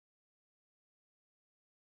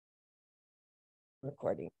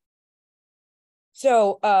recording.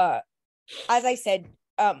 So as I said,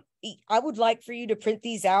 I would like for you to print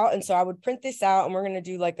these out. And so I would print this out and we're going to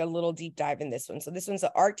do like a little deep dive in this one. So this one's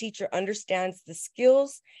the art teacher understands the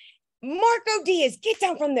skills. Marco Diaz, get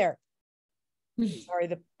down from there. Sorry,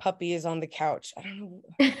 the puppy is on the couch. I don't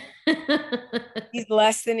know. He's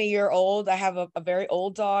less than a year old. I have a very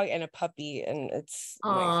old dog and a puppy, and it's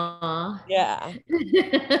yeah.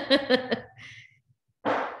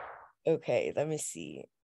 Okay, let me see.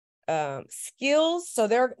 Skills. So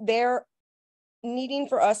they're needing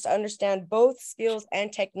for us to understand both skills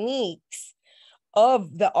and techniques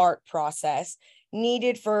of the art process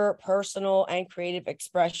needed for personal and creative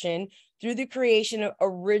expression through the creation of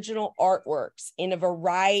original artworks in a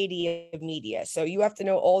variety of media. So you have to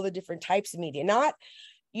know all the different types of media.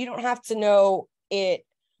 You don't have to know it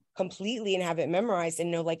completely and have it memorized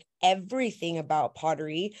and know like everything about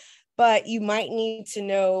pottery, but you might need to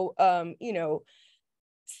know,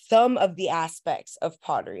 some of the aspects of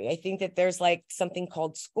pottery. I think that there's like something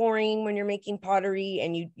called scoring when you're making pottery,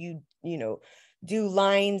 and you do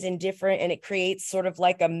lines and it creates sort of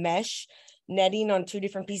like a mesh netting on two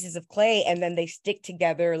different pieces of clay, and then they stick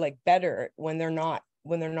together like better when they're not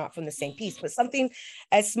from the same piece. But something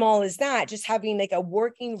as small as that, just having like a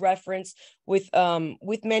working reference with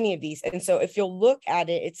many of these. And so if you'll look at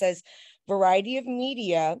it, it says variety of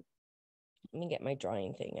media. Let me get my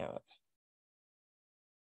drawing thing out.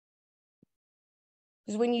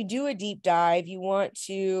 Because when you do a deep dive, you want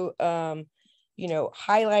to,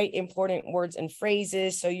 highlight important words and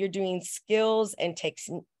phrases. So you're doing skills and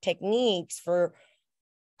techniques for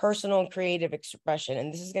personal and creative expression.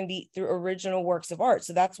 And this is going to be through original works of art.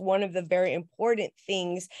 So that's one of the very important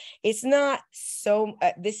things. It's not so,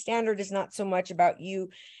 this standard is not so much about you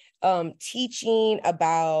teaching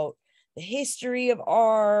about the history of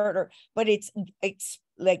art, but it's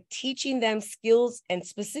like teaching them skills and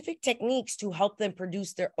specific techniques to help them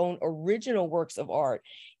produce their own original works of art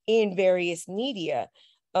in various media,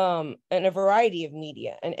 and a variety of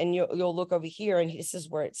media. And you'll look over here, and this is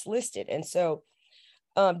where it's listed. And so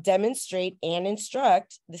demonstrate and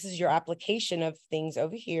instruct. This is your application of things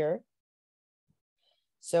over here.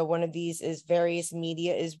 So one of these is various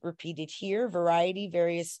media is repeated here, variety,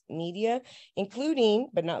 various media, including,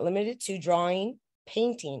 but not limited to, drawing,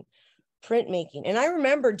 painting, printmaking. And I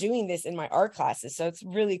remember doing this in my art classes. So it's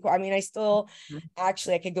really cool. I mean, I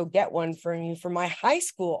could go get one from you for my high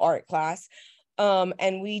school art class.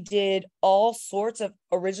 And we did all sorts of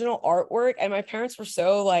original artwork. And my parents were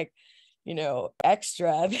so like,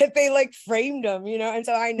 extra that they like framed them, and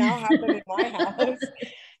so I now have them in my house.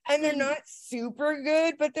 And they're not super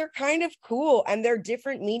good, but they're kind of cool. And they're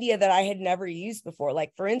different media that I had never used before.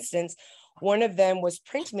 Like, for instance, one of them was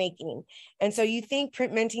printmaking. And so you think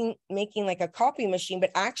making like a copy machine, but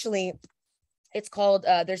actually it's called,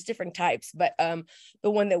 there's different types, but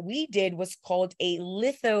the one that we did was called a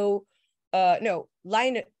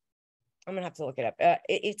I'm gonna have to look it up.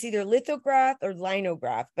 It's either lithograph or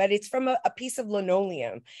linograph, but it's from a piece of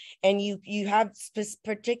linoleum, and you have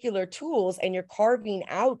particular tools, and you're carving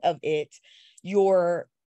out of it your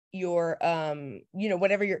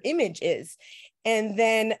whatever your image is, and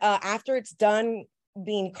then after it's done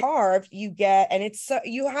being carved, you get, and it's so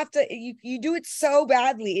you have to you do it so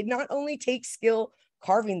badly. It not only takes skill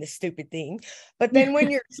carving the stupid thing, but then when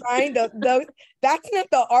you're trying to that's not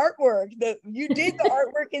the artwork that you did, the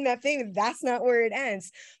artwork in that thing, that's not where it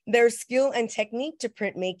ends. There's skill and technique to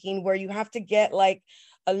printmaking where you have to get like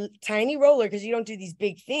a tiny roller, because you don't do these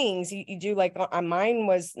big things. You do like mine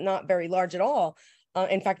was not very large at all.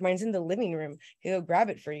 In fact, mine's in the living room. He'll grab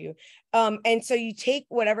it for you. And so you take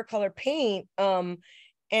whatever color paint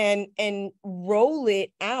and roll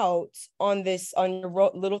it out on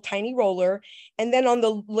your little tiny roller. And then on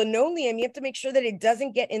the linoleum, you have to make sure that it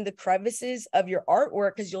doesn't get in the crevices of your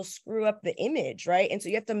artwork, because you'll screw up the image, right? And so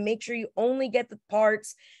you have to make sure you only get the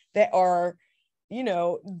parts that are,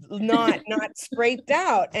 not scraped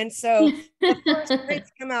out. And so the first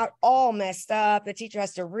prints come out all messed up. The teacher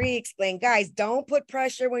has to re-explain, guys, don't put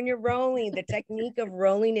pressure when you're rolling. The technique of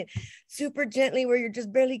rolling it super gently, where you're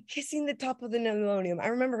just barely kissing the top of the linoleum. I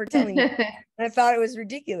remember her telling me, and I thought it was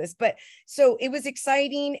ridiculous. But so it was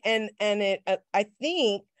exciting, and it I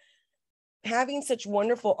think having such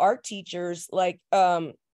wonderful art teachers like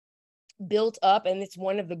built up, and it's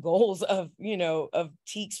one of the goals of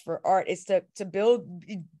TEXES for art, is to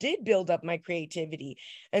build up my creativity.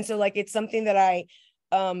 And so like it's something that I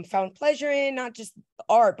found pleasure in, not just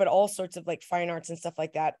art, but all sorts of like fine arts and stuff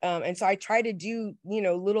like that. And so I try to do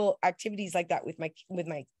little activities like that with my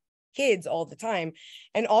kids all the time.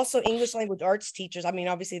 And also English language arts teachers, I mean,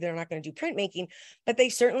 obviously they're not going to do printmaking, but they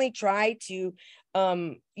certainly try to,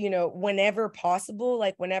 you know, whenever possible,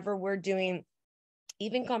 like whenever we're doing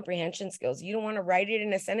even comprehension skills, you don't want to write it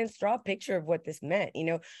in a sentence, draw a picture of what this meant. You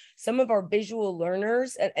know, some of our visual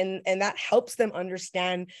learners, and that helps them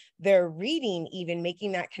understand their reading, even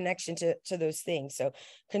making that connection to those things. So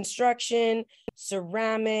construction,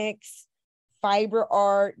 ceramics, fiber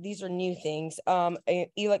art, these are new things.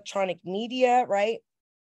 Electronic media, right?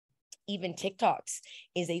 Even TikToks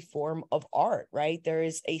is a form of art, right? There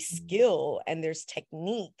is a skill and there's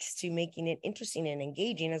techniques to making it interesting and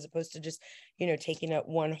engaging, as opposed to just, you know, taking up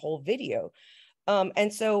one whole video.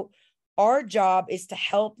 And so our job is to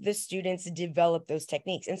help the students develop those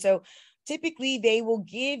techniques. And so typically they will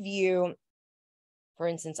give you, for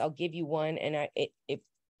instance, I'll give you one, and it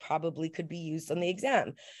probably could be used on the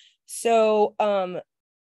exam. So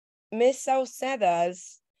Miss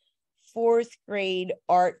Sauceda's fourth grade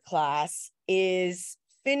art class is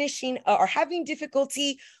finishing or having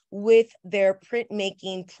difficulty with their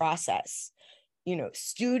printmaking process. You know,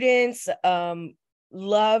 students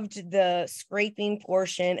loved the scraping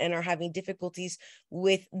portion and are having difficulties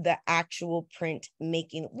with the actual print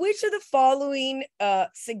making. Which of the following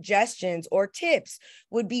suggestions or tips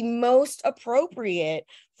would be most appropriate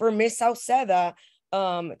for Miss Sauceda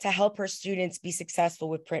to help her students be successful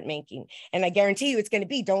with printmaking? And I guarantee you it's going to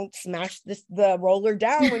be, don't smash the roller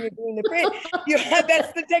down when you're doing the print.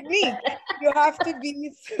 That's the technique. You have to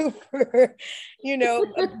be super, you know,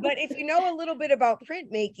 but if you know a little bit about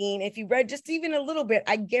printmaking, if you read just even a little bit,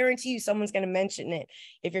 I guarantee you someone's going to mention it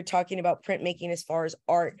if you're talking about printmaking as far as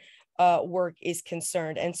art work is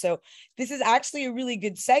concerned. And so this is actually a really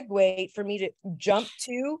good segue for me to jump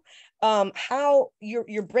to how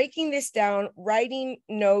you're breaking this down, writing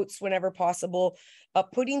notes whenever possible,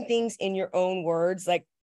 putting things in your own words, like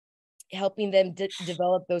helping them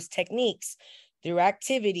develop those techniques through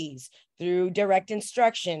activities, through direct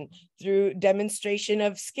instruction, through demonstration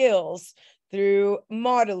of skills, through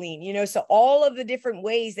modeling, you know, so all of the different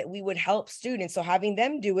ways that we would help students. So having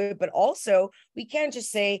them do it, but also we can't just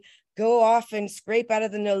say, go off and scrape out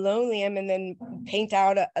of the linoleum and then paint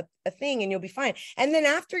out a thing and you'll be fine. And then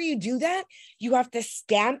after you do that, you have to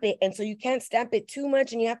stamp it. And so you can't stamp it too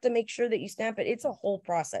much and you have to make sure that you stamp it. It's a whole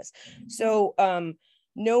process. So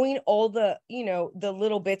knowing all the, you know, the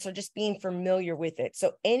little bits, or just being familiar with it.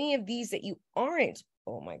 So any of these that you aren't,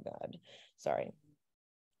 oh my God, sorry.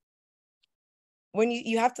 When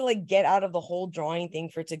you have to like get out of the whole drawing thing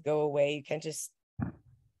for it to go away. You can't just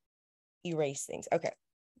erase things. Okay.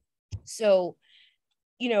 So,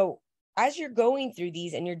 you know, as you're going through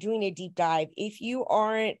these and you're doing a deep dive, if you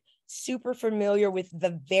aren't super familiar with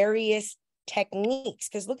the various techniques,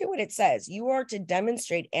 because look at what it says, you are to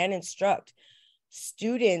demonstrate and instruct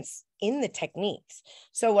students in the techniques.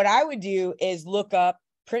 So what I would do is look up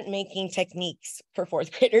printmaking techniques for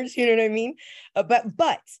fourth graders, you know what I mean?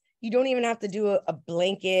 But you don't even have to do a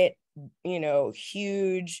blanket, you know,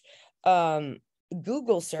 huge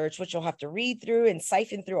Google search, which you'll have to read through and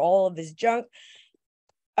siphon through all of this junk.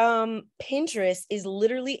 Pinterest is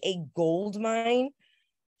literally a gold mine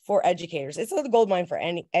for educators. It's a gold mine for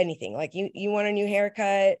anything. Like you want a new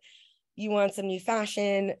haircut, you want some new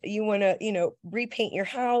fashion, you want to, you know, repaint your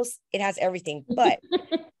house. It has everything. But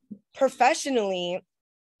professionally,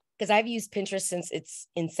 because I've used Pinterest since its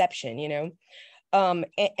inception, you know, and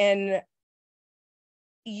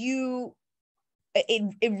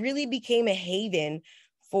it really became a haven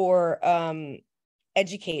for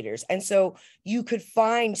educators. And so you could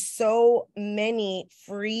find so many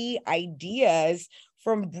free ideas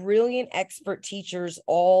from brilliant expert teachers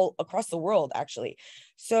all across the world, actually.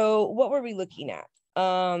 So what were we looking at?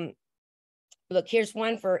 Look, here's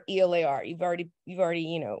one for ELAR. You've already,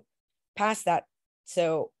 you know, passed that.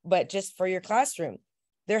 So, but just for your classroom,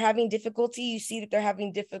 they're having difficulty. You see that they're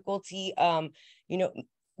having difficulty, you know,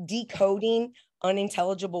 decoding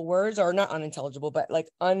unintelligible words, or not unintelligible, but like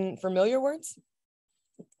unfamiliar words.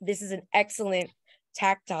 This is an excellent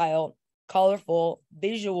tactile, colorful,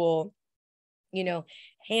 visual, you know,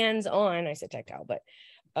 hands-on, I said tactile, but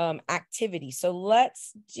activity. So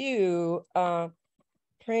let's do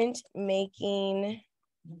printmaking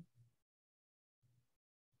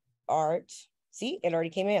art. See, it already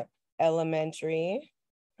came up. Elementary.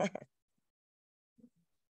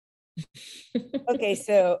 Okay,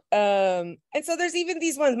 so and so there's even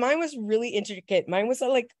these ones. Mine was really intricate. Mine was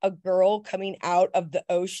like a girl coming out of the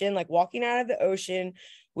ocean, like walking out of the ocean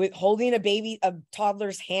with holding a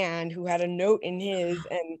toddler's hand who had a note in his,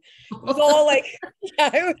 and it was all like,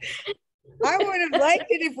 yeah, I would have liked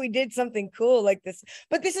it if we did something cool like this,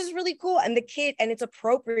 but this is really cool. And it's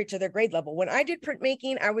appropriate to their grade level. When I did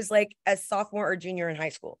printmaking, I was like a sophomore or junior in high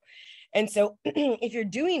school. And so if you're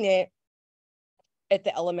doing it at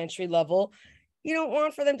the elementary level, you don't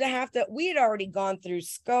want for them to have to, we had already gone through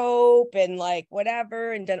scope and like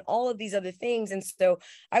whatever and done all of these other things. And so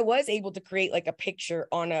I was able to create like a picture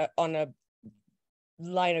on a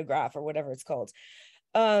linograph or whatever it's called.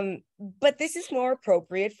 But this is more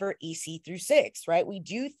appropriate for EC-6, right? We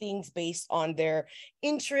do things based on their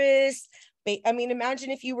interest. I mean, imagine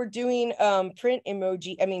if you were doing print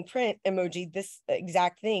emoji, this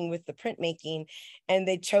exact thing with the printmaking, and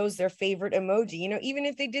they chose their favorite emoji. You know, even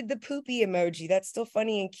if they did the poopy emoji, that's still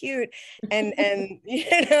funny and cute. And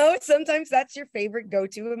you know, sometimes that's your favorite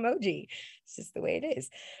go-to emoji. It's just the way it is.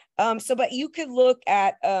 But you could look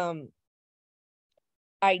at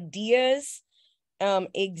ideas,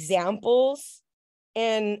 examples,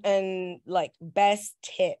 and like best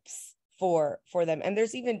tips for them. And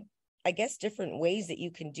there's even, I guess, different ways that you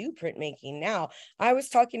can do printmaking now. I was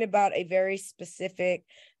talking about a very specific,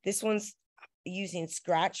 this one's using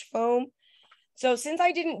scratch foam. So since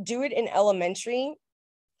I didn't do it in elementary,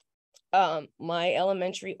 my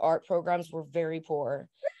elementary art programs were very poor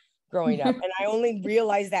growing up. And I only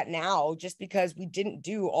realized that now just because we didn't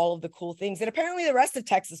do all of the cool things that apparently the rest of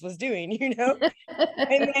Texas was doing, you know?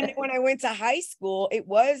 And then when I went to high school, it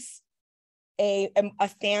was a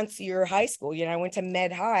fancier high school. You know, I went to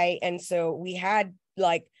Med High. And so we had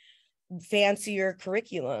like fancier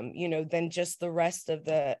curriculum, you know, than just the rest of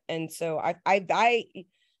the, and so I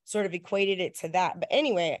sort of equated it to that. But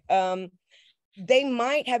anyway, they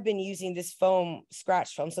might have been using this foam,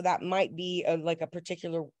 scratch foam. So that might be like a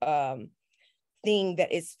particular thing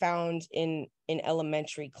that is found in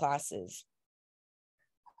elementary classes.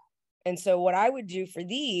 And so what I would do for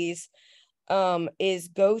these is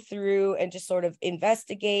go through and just sort of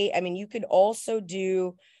investigate. I mean, you could also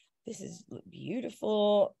do, this is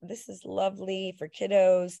beautiful. This is lovely for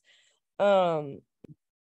kiddos. Let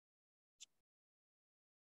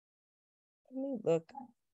me look.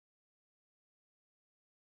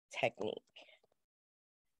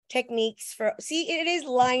 Techniques for, see, it is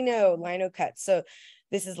lino cuts. So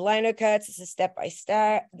this is lino cuts. This is step by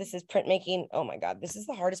step. This is printmaking. Oh my God, this is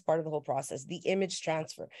the hardest part of the whole process, the image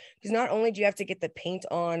transfer. Because not only do you have to get the paint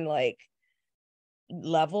on like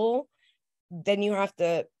level, then you have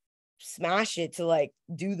to smash it to like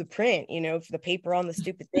do the print, you know, for the paper on the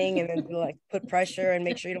stupid thing, and then like put pressure and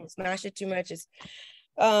make sure you don't smash it too much. It's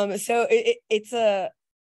so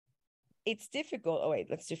it's difficult. Oh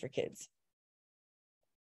wait, let's do for kids.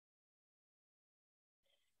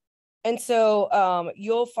 And so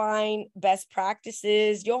you'll find best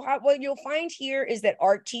practices. What you'll find here is that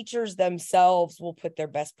art teachers themselves will put their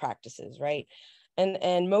best practices, right?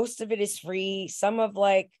 And most of it is free. Some of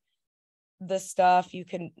like the stuff you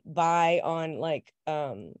can buy on like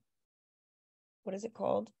what is it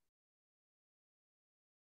called?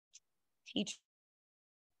 Teachers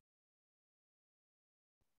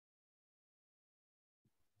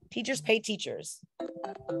pay teachers.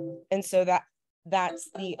 And so that's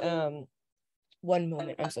the one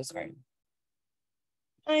moment. I'm so sorry.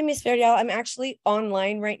 Hi, Miss Verdial. I'm actually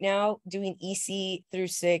online right now doing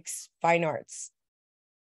EC-6 fine arts.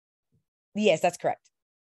 Yes, that's correct.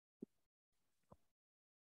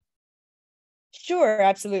 Sure,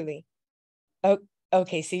 absolutely. Oh,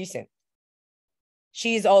 okay. See you soon.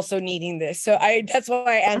 She's also needing this, so that's why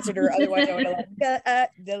I answered her. Otherwise, I would have like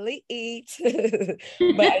delete.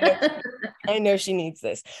 But I know she needs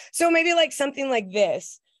this. So maybe like something like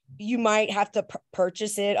this, you might have to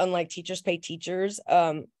purchase it on like Teachers Pay Teachers.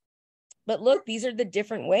 But look, these are the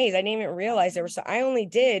different ways. I didn't even realize there were. So I only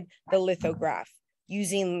did the lithograph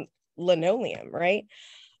using linoleum, right?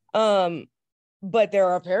 But there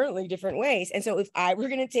are apparently different ways. And so if I were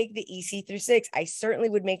going to take the EC-6, I certainly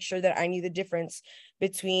would make sure that I knew the difference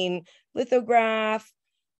between lithograph,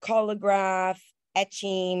 collagraph,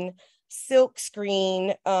 etching, silk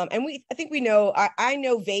screen. And I think we know, I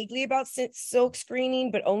know vaguely about silk screening,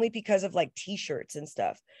 but only because of like t-shirts and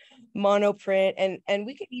stuff, monoprint. And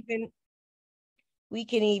we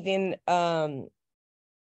can even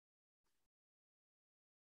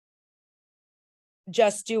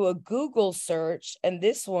just do a Google search, and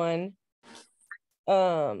this one,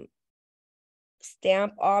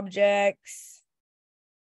 stamp objects.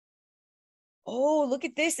 Oh, look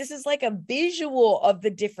at this. This is like a visual of the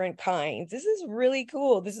different kinds. This is really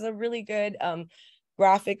cool. This is a really good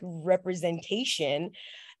graphic representation.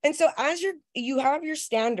 And so as you have your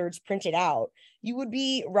standards printed out, you would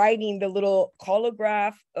be writing the little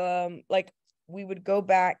collagraph, like we would go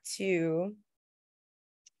back to,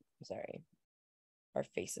 sorry, our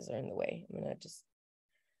faces are in the way. I'm gonna just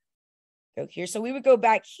go here. So we would go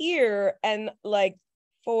back here and like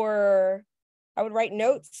I would write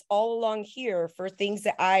notes all along here for things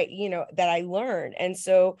that that I learned. And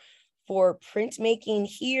so for printmaking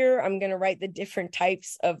here, I'm going to write the different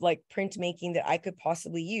types of like printmaking that I could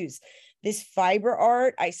possibly use. This fiber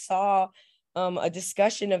art, I saw a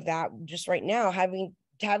discussion of that just right now, having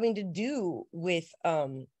to do with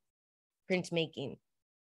printmaking.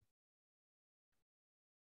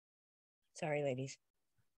 Sorry, ladies.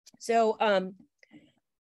 So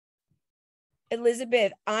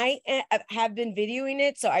Elizabeth, I have been videoing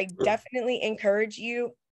it, so I definitely encourage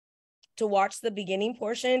you to watch the beginning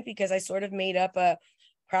portion, because I sort of made up a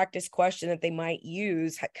practice question that they might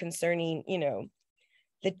use concerning,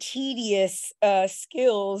 the tedious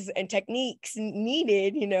skills and techniques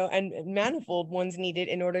needed, and manifold ones needed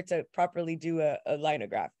in order to properly do a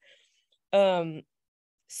linograph.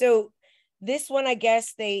 So this one, I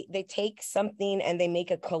guess they take something and they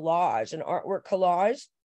make a collage, an artwork collage,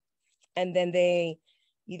 and then they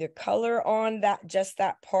either color on just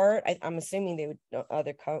that part. I'm assuming they would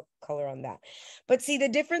other color on that. But see, the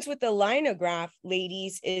difference with the linograph,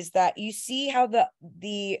 ladies, is that you see how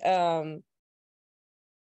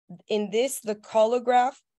in this, the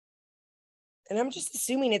collograph, and I'm just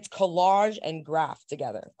assuming it's collage and graph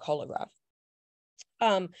together, collograph.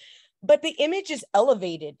 But the image is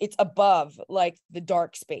elevated. It's above like the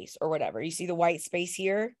dark space or whatever. You see the white space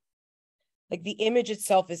here? Like the image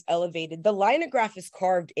itself is elevated. The linograph is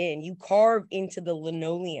carved in. You carve into the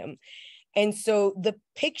linoleum. And so the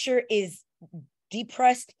picture is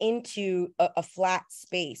depressed into a flat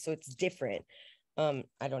space. So it's different. I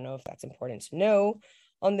don't know if that's important to know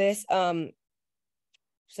on this.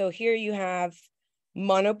 So here you have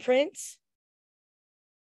monoprints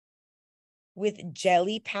with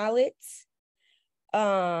jelly palettes.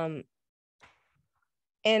 And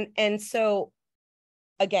so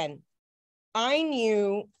again, I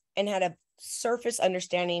knew and had a surface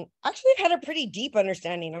understanding, actually had a pretty deep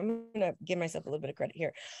understanding, I'm going to give myself a little bit of credit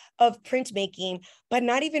here, of printmaking, but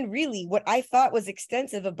not even really what I thought was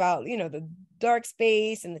extensive about, the dark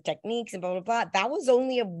space and the techniques and blah, blah, blah. That was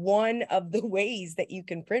only one of the ways that you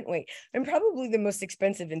can print weight, and probably the most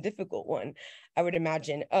expensive and difficult one, I would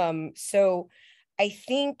imagine. So I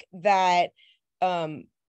think that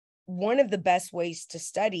one of the best ways to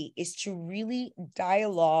study is to really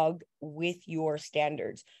dialogue with your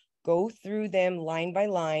standards. Go through them line by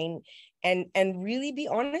line and really be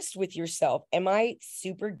honest with yourself. Am I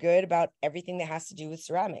super good about everything that has to do with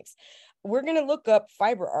ceramics? We're going to look up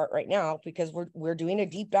fiber art right now because we're doing a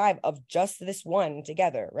deep dive of just this one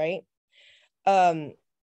together, right? And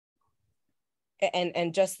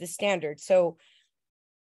just the standard. So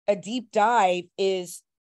a deep dive is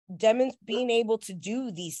being able to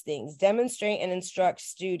do these things, demonstrate and instruct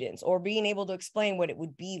students, or being able to explain what it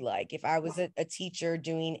would be like if I was a teacher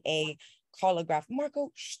doing a collograph.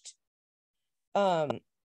 Marco, shh. I'm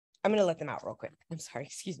gonna let them out real quick. I'm sorry,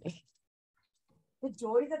 excuse me. The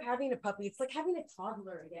joys of having a puppy, it's like having a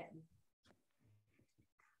toddler again.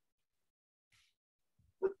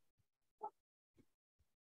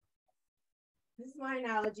 This is my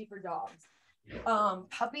analogy for dogs.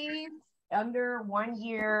 Puppies under 1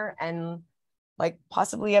 year and like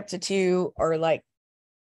possibly up to 2 are like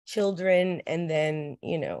children, and then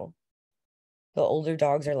the older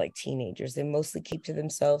dogs are like teenagers. They mostly keep to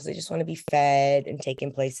themselves. They just want to be fed and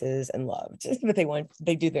taken places and loved, but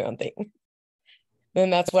they do their own thing.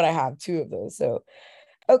 And that's what I have, 2 of those. So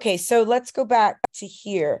okay, so let's go back to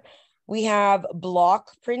here. We have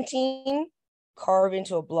block printing, carve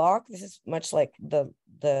into a block. This is much like the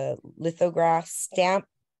lithograph, stamp,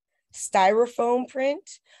 styrofoam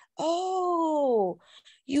print. Oh,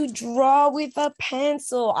 you draw with a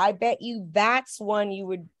pencil. I bet you that's one you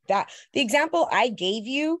would, the example I gave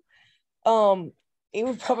you, it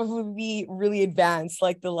would probably be really advanced,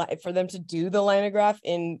 like for them to do the linograph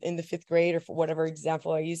in the 5th grade, or for whatever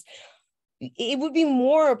example I used. It would be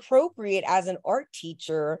more appropriate as an art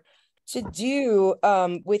teacher to do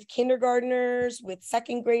with kindergartners, with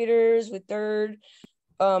 2nd graders, with 3rd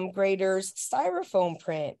graders, styrofoam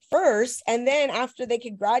print first, and then after they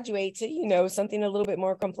could graduate to something a little bit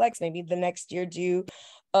more complex, maybe the next year do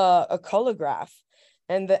a collograph,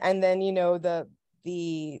 and then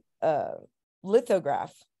the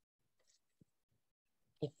lithograph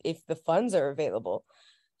if the funds are available.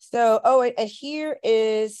 So and here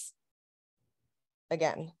is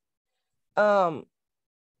again,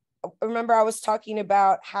 remember I was talking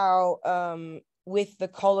about how with the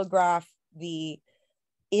collograph the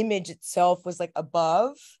image itself was like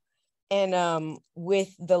above, and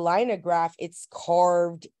with the linograph it's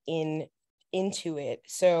carved in into it.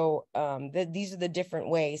 So these are the different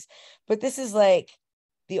ways, but this is like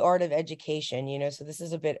the art of education, you know, so this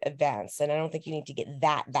is a bit advanced, and I don't think you need to get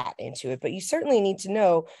that into it, but you certainly need to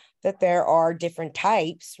know that there are different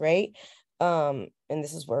types, right? And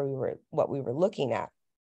this is where what we were looking at,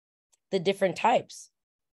 the different types.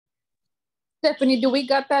 Stephanie, do we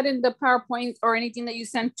got that in the PowerPoint or anything that you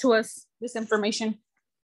sent to us, this information?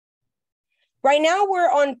 Right now we're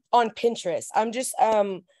on Pinterest. I'm just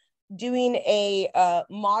doing a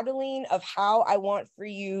modeling of how I want for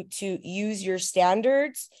you to use your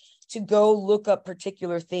standards to go look up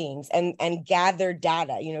particular things and gather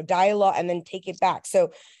data, you know, dialogue, and then take it back.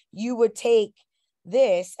 So you would take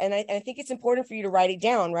this, and I think it's important for you to write it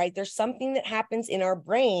down, right? There's something that happens in our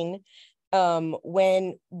brain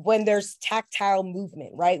when there's tactile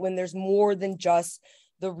movement, right? When there's more than just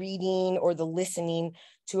the reading or the listening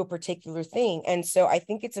to a particular thing. And so I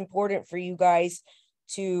think it's important for you guys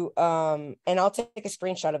to, and I'll take a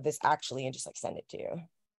screenshot of this actually and just like send it to you.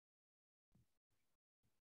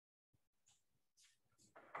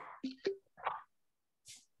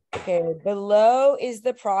 Okay, below is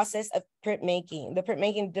the process of printmaking. The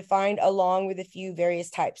printmaking defined along with a few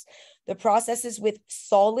various types. The processes with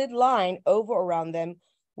solid line over around them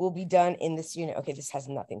will be done in this unit. Okay, this has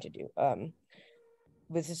nothing to do.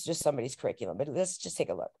 This is just somebody's curriculum, but let's just take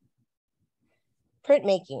a look.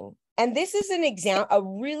 Printmaking. And this is an example, a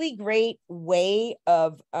really great way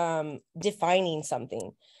of defining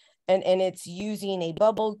something. And it's using a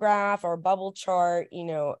bubble graph or bubble chart, you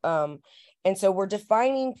know, and so we're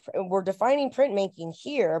defining printmaking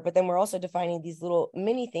here, but then we're also defining these little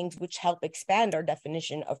mini things which help expand our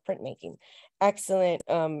definition of printmaking. Excellent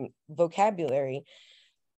vocabulary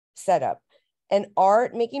setup. An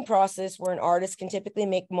art making process where an artist can typically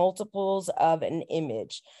make multiples of an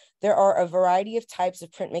image. There are a variety of types of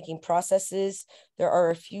printmaking processes. There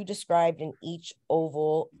are a few described in each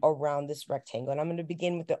oval around this rectangle. And I'm going to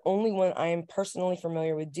begin with the only one I am personally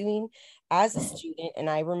familiar with doing as a student. And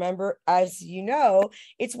I remember, as you know,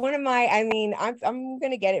 it's one of my, I mean, I'm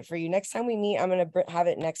going to get it for you. Next time we meet, I'm going to have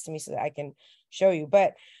it next to me so that I can show you.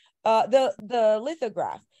 But the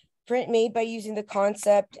lithograph, print made by using the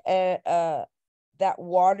concept that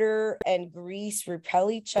water and grease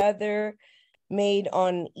repel each other, made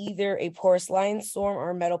on either a porcelain storm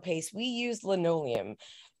or metal paste. We used linoleum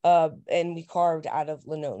and we carved out of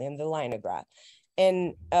linoleum, the linograph.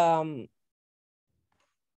 And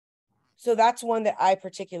so that's one that I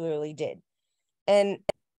particularly did. And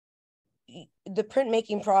the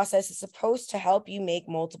printmaking process is supposed to help you make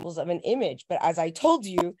multiples of an image. But as I told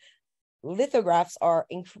you, lithographs are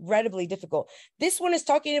incredibly difficult. This one is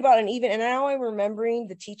talking about and now I'm remembering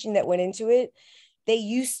the teaching that went into it. They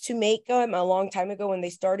used to make them a long time ago when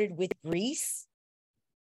they started with grease.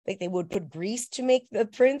 Like they would put grease to make the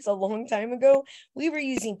prints a long time ago. We were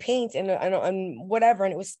using paint and whatever,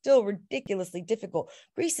 and it was still ridiculously difficult.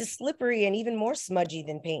 Grease is slippery and even more smudgy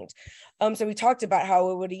than paint. So we talked about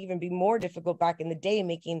how it would even be more difficult back in the day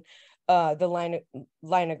making the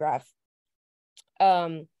linograph.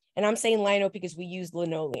 And I'm saying lino because we use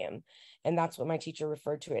linoleum, and that's what my teacher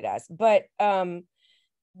referred to it as. But what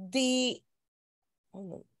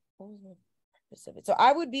was the purpose of it? So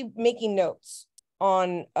I would be making notes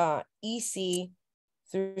on EC-6,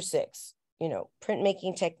 you know,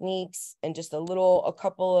 printmaking techniques, and just a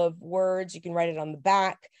couple of words. You can write it on the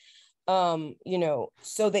back, you know,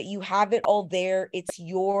 so that you have it all there. It's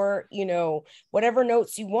your, you know, whatever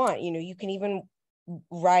notes you want. You know, you can even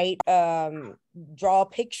write, draw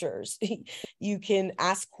pictures. You can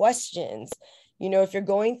ask questions. You know, if you're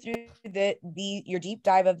going through your deep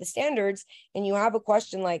dive of the standards and you have a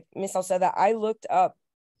question like Miss Alceda, I looked up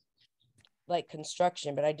like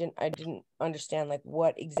construction, but I didn't understand like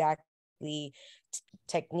what exactly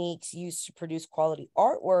techniques used to produce quality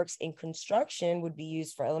artworks in construction would be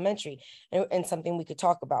used for elementary, and something we could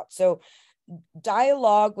talk about. So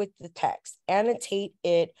dialogue with the text, annotate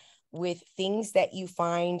it with things that you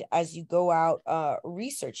find as you go out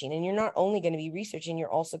researching. And you're not only going to be researching, you're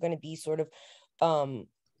also going to be sort of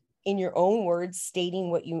in your own words stating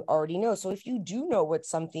what you already know. So if you do know what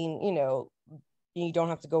something, you know, you don't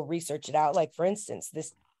have to go research it out. Like for instance,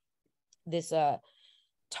 this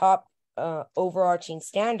top overarching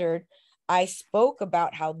standard, I spoke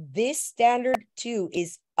about how this standard too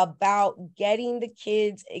is about getting the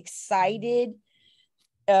kids excited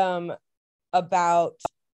about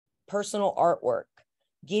personal artwork,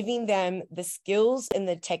 giving them the skills and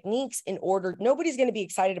the techniques in order. Nobody's going to be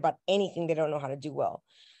excited about anything they don't know how to do well.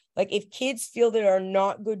 Like if kids feel they are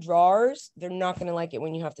not good drawers, they're not going to like it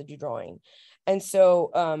when you have to do drawing. And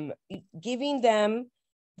so giving them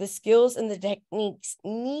the skills and the techniques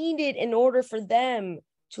needed in order for them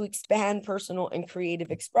to expand personal and creative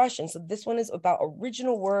expression. So this one is about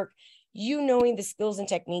original work, you knowing the skills and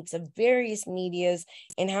techniques of various medias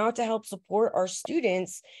and how to help support our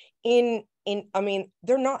students I mean,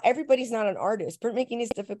 everybody's not an artist. Printmaking is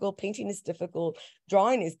difficult, painting is difficult,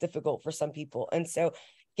 drawing is difficult for some people. And so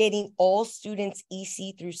getting all students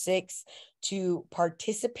EC through 6 to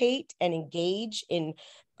participate and engage in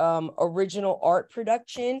original art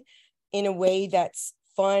production in a way that's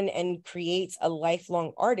fun and creates a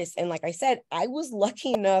lifelong artist. And like I said, I was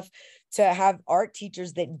lucky enough to have art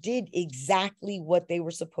teachers that did exactly what they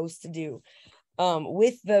were supposed to do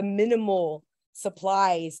with the minimal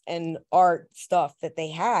supplies and art stuff that they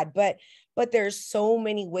had. But there's so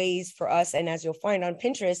many ways for us, and as you'll find on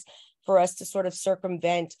Pinterest, for us to sort of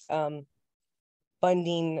circumvent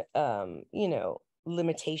funding,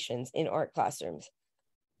 limitations in art classrooms.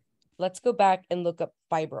 Let's go back and look up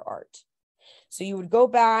fiber art. So you would go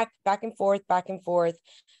back and forth,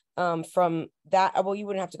 from that. Well, you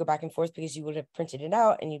wouldn't have to go back and forth because you would have printed it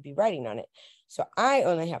out and you'd be writing on it. So I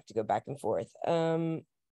only have to go back and forth.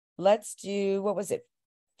 Let's do, what was it?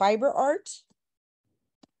 Fiber art?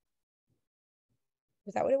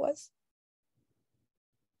 Was that what it was?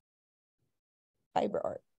 Fiber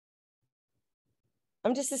art.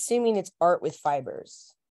 I'm just assuming it's art with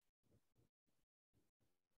fibers.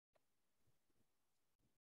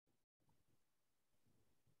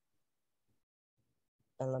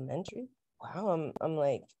 Elementary? Wow, I'm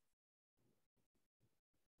like,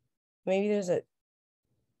 maybe there's a,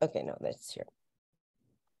 okay, no, that's here.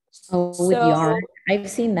 Oh, with yarn. I've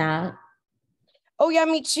seen that. Oh yeah,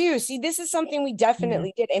 me too. See, this is something we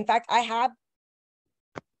definitely did. In fact, I have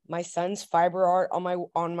my son's fiber art on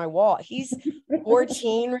my wall. He's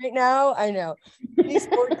 14 right now. I know. He's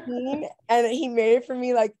 14 and he made it for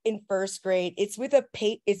me like in first grade. It's with a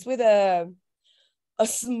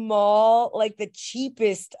small, like the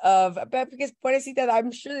cheapest of, but because Pobrecita,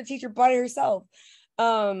 I'm sure the teacher bought it herself.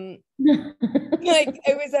 Like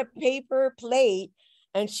it was a paper plate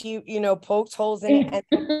and she, poked holes in it,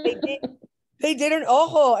 and they did an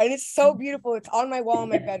ojo, and it's so beautiful. It's on my wall in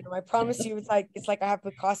my bedroom. I promise you, it's like I have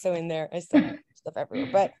Picasso in there. I still have stuff everywhere,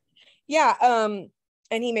 but yeah.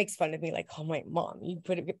 And he makes fun of me like, oh my mom, you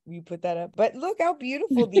put that up, but look how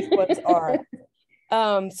beautiful these ones are.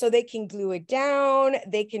 So they can glue it down.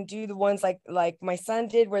 They can do the ones like my son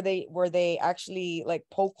did, where they actually like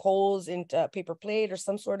poke holes into paper plate or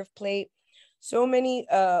some sort of plate. So many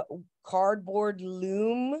cardboard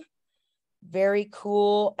loom, very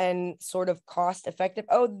cool and sort of cost effective.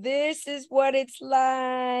 Oh, this is what it's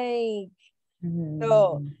like.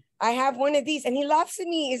 So I have one of these and he laughs at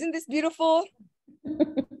me. Isn't this beautiful?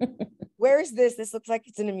 Where is this? This looks like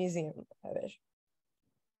it's in a museum. I wish.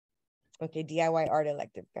 Okay, DIY art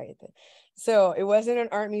elective. So it wasn't an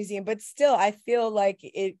art museum, but still I feel like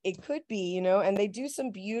it could be, and they do some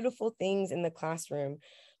beautiful things in the classroom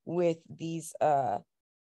with these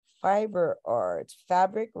fiber art,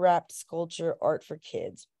 fabric wrapped sculpture art for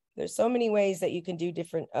kids. There's so many ways that you can do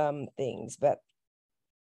different things, but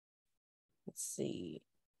let's see.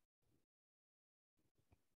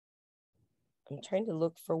 I'm trying to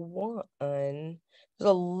look for one. There's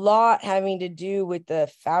a lot having to do with the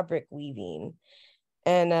fabric weaving.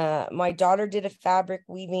 And my daughter did a fabric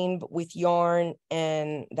weaving with yarn,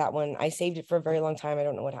 and that one, I saved it for a very long time. I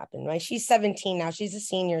don't know what happened. She's 17 now. She's a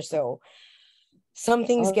senior, so some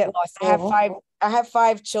things get lost. I have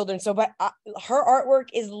five children, so but her artwork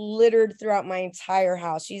is littered throughout my entire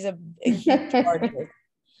house. She's a huge artist.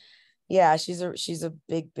 Yeah, she's a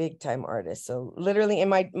big time artist. So literally in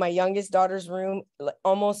my youngest daughter's room,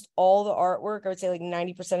 almost all the artwork, I would say like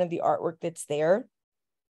 90% of the artwork that's there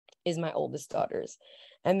is my oldest daughter's.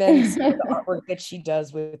 And then some of the artwork that she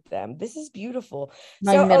does with them. This is beautiful.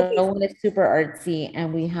 My middle one is super artsy,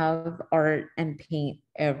 and we have art and paint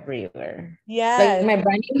everywhere. Yeah. Like my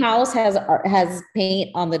brand new house has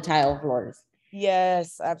paint on the tile floors.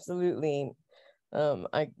 Yes, absolutely.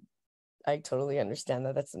 I totally understand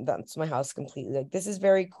that. That's my house completely. Like, this is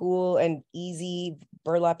very cool and easy.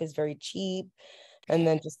 Burlap is very cheap. And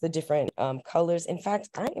then just the different colors. In fact,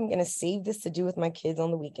 I am going to save this to do with my kids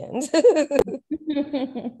on the weekends.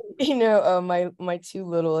 My two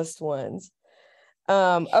littlest ones.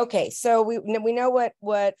 Okay, so we know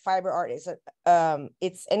what fiber art is.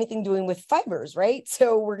 It's anything doing with fibers, right?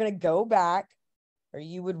 So we're going to go back, or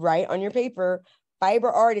you would write on your paper,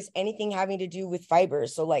 fiber art is anything having to do with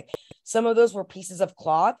fibers. So like some of those were pieces of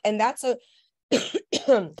cloth, and that's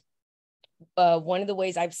one of the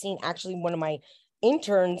ways I've seen. Actually, one of my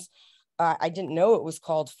interns I didn't know it was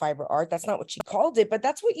called fiber art. That's not what she called it, but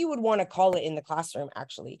that's what you would want to call it in the classroom.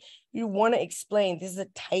 Actually, you want to explain this is a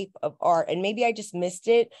type of art, and maybe I just missed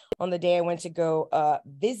it on the day I went to go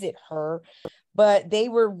visit her, but they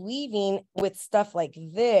were weaving with stuff like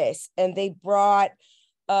this, and they brought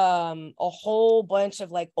a whole bunch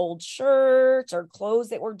of like old shirts or clothes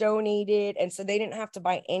that were donated, and so they didn't have to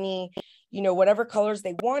buy any, whatever colors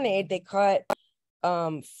they wanted, they cut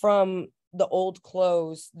from the old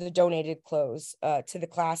clothes, the donated clothes, to the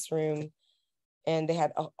classroom, and they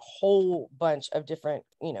had a whole bunch of different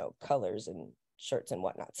colors and shirts and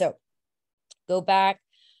whatnot. So go back,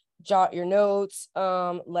 jot your notes.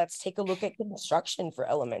 Let's take a look at construction for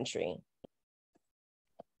elementary.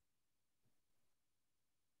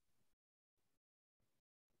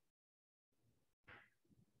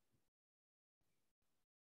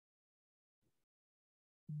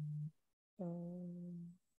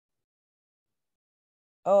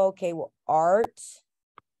 Okay, well, art,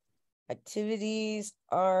 activities,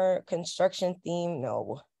 art, construction theme.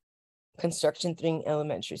 No, construction theme,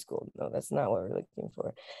 elementary school. No, that's not what we're looking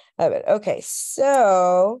for. Okay,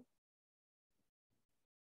 so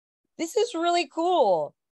this is really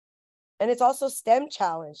cool. And it's also STEM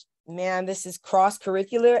challenge. Man, this is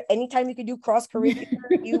cross-curricular. Anytime you can do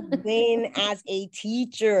cross-curricular, you win as a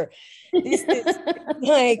teacher. This is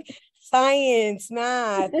like science,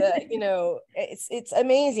 math, it's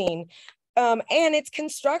amazing. And it's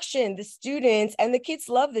construction. The students and the kids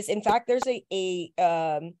love this. In fact, there's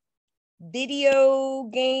a video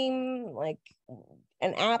game, like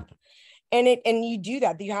an app, and you do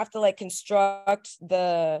that. You have to like construct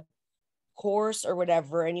the course or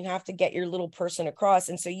whatever, and you have to get your little person across.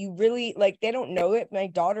 And so you really like, they don't know it. My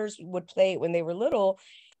daughters would play it when they were little,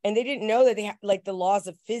 and they didn't know that they have like the laws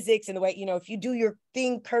of physics and the way, if you do your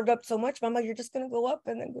thing curved up so much, mama, you're just going to go up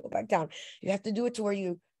and then go back down. You have to do it to where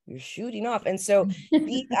you're shooting off. And so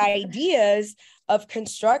these ideas of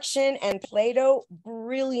construction and Play-Doh,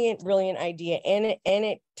 brilliant idea. And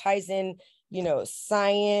it ties in,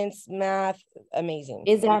 science, math, amazing.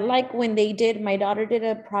 Is that like when my daughter did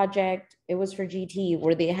a project, it was for GT,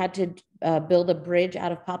 where they had to build a bridge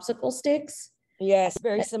out of popsicle sticks? Yes,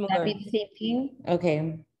 very similar. That be the same thing?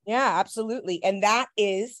 Okay. Yeah, absolutely. And that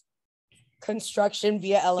is construction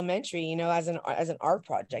via elementary, as an art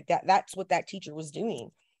project. That's what that teacher was doing,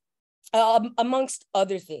 amongst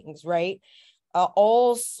other things, right?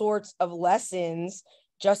 All sorts of lessons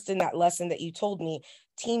just in that lesson that you told me.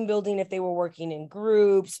 Team building if they were working in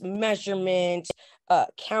groups, measurement,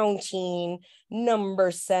 counting, number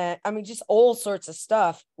set. I mean, just all sorts of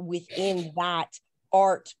stuff within that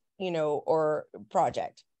art, or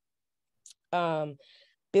project.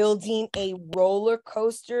 Building a roller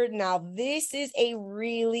coaster. Now, this is a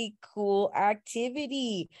really cool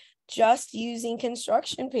activity, just using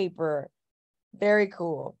construction paper. Very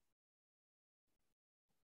cool.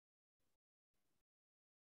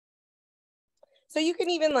 So you can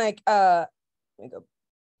even like, let me go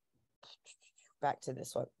back to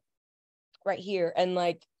this one right here. And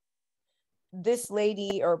like this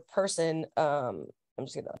lady or person, I'm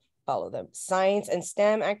just gonna follow them. Science and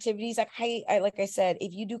STEM activities. Like I said,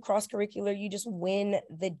 if you do cross-curricular, you just win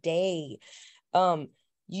the day.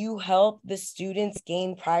 You help the students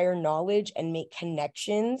gain prior knowledge and make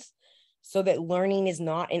connections, so that learning is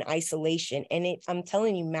not in isolation. And I'm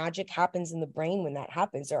telling you, magic happens in the brain when that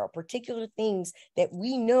happens. There are particular things that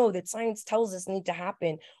we know that science tells us need to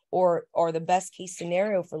happen, or the best case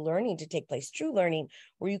scenario for learning to take place, true learning,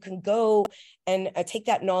 where you can go and take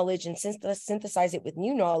that knowledge and synthesize it with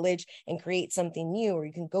new knowledge and create something new, or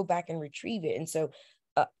you can go back and retrieve it. And so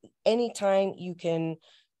anytime you can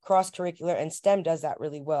cross-curricular, and STEM does that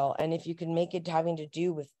really well. And if you can make it having to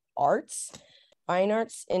do with arts, fine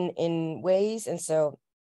arts in ways. And so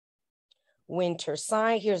winter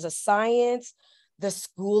science, here's a science, the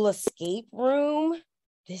school escape room.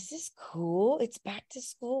 This is cool. It's back to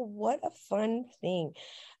school. What a fun thing.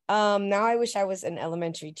 Now I wish I was an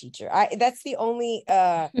elementary teacher. That's the only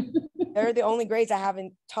they're the only grades I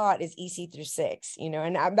haven't taught is EC through 6,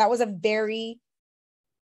 and that was a very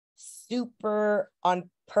super on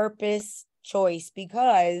purpose choice,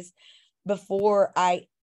 because before I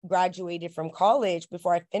graduated from college,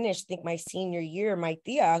 before I finished, I think my senior year, my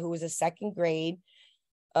tia, who was a second grade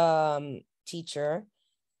teacher,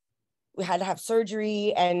 we had to have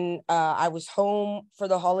surgery, and I was home for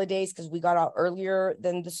the holidays because we got out earlier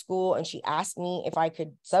than the school, and she asked me if I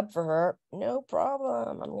could sub for her. No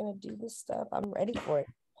problem. I'm gonna do this stuff. I'm ready for it.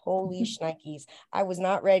 Holy shnikes. I was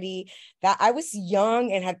not ready. That I was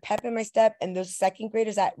young and had pep in my step. And those second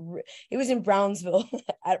graders it was in Brownsville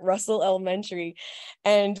at Russell Elementary.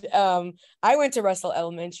 And I went to Russell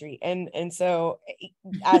Elementary. And so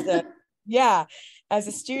as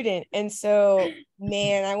a student. And so,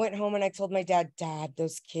 man, I went home and I told my dad,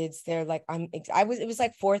 those kids, they're like, it was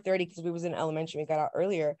like 4:30 because we was in elementary. We got out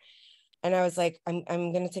earlier. And I was like, I'm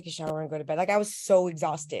going to take a shower and go to bed. Like, I was so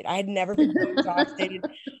exhausted. I had never been so exhausted.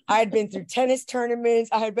 I had been through tennis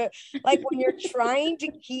tournaments. I had been like, when you're trying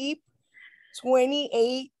to keep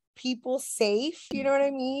 28 people safe, you know what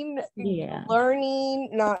I mean? Yeah. Learning,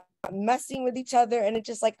 not messing with each other. And it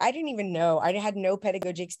just like, I didn't even know. I had no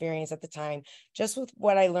pedagogy experience at the time, just with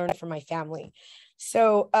what I learned from my family.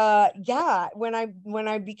 So when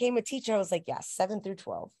I became a teacher, I was like, 7 through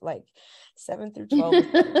 12, like 7 through 12.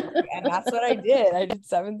 And that's what I did. I did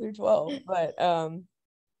 7 through 12. But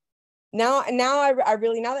now I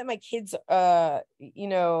really, now that my kids, my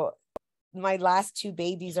last two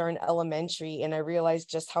babies are in elementary, and I realize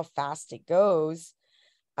just how fast it goes.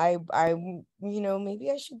 I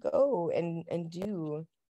maybe I should go and do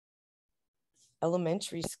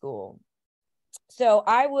elementary school. So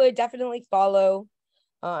I would definitely follow,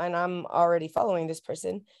 and I'm already following this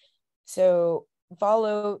person. So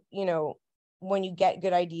follow, when you get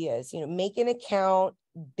good ideas, make an account,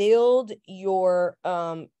 build your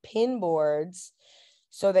pin boards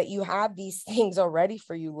so that you have these things already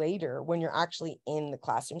for you later when you're actually in the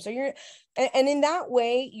classroom. So and in that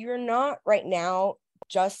way, you're not right now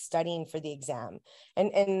just studying for the exam,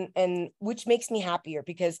 and which makes me happier,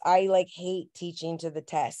 because I like hate teaching to the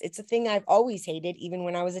test. It's a thing I've always hated, even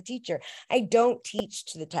when I was a teacher. I don't teach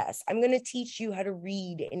to the test. I'm going to teach you how to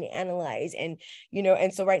read and analyze, and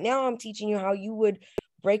and so right now I'm teaching you how you would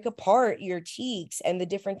break apart your TEKS and the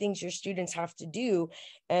different things your students have to do,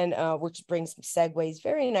 and which brings segues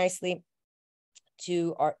very nicely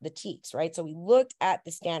to the TEKS, right? So we looked at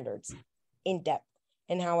the standards in depth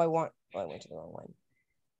and how I went to the wrong one.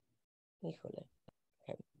 Okay.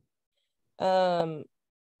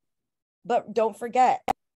 But don't forget,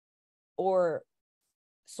 or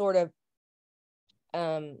sort of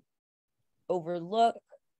overlook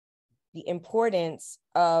the importance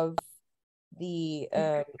of the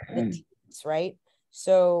TEKS, right?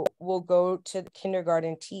 So we'll go to the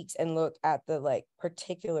kindergarten TEKS and look at the like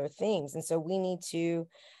particular things. And so we need to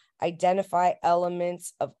identify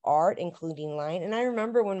elements of art, including line. And I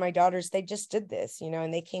remember when my daughters, they just did this,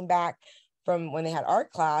 and they came back from when they had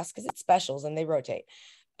art class, because it's specials and they rotate.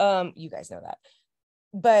 You guys know that.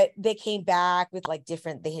 But they came back with like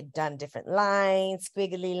they had done different lines,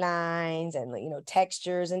 squiggly lines, and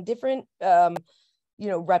textures, and different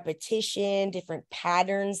repetition, different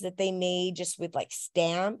patterns that they made just with like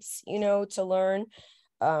stamps, to learn.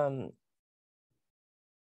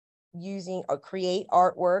 Using or create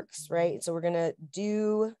artworks, right? So we're going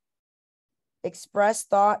to express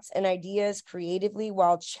thoughts and ideas creatively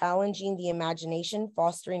while challenging the imagination,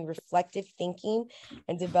 fostering reflective thinking,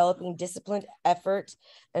 and developing disciplined effort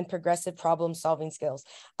and progressive problem solving skills.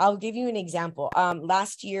 I'll give you an example.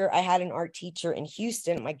 Last year I had an art teacher in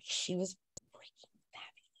Houston. she was freaking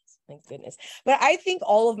fabulous. My goodness. But I think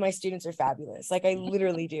all of my students are fabulous. Like I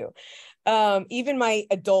literally do. Even my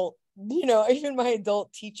adult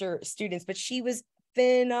teacher students, but she was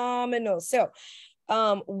phenomenal. So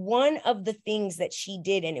one of the things that she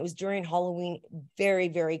did, and it was during Halloween, very,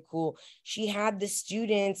 very cool. She had the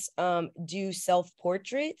students do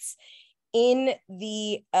self-portraits in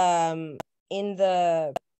the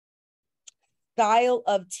style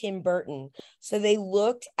of Tim Burton. So they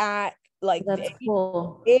looked at like, that's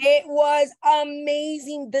cool. It was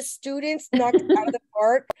amazing. The students knocked out of the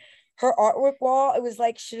park. Her artwork wall, it was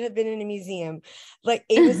like, should have been in a museum. Like,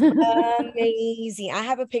 it was amazing. I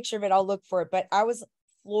have a picture of it. I'll look for it, but I was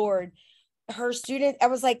floored. Her student, I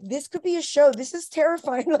was like, this could be a show. This is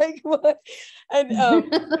terrifying. Like, what? And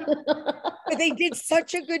but they did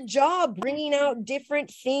such a good job bringing out different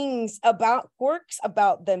things quirks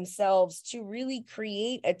about themselves to really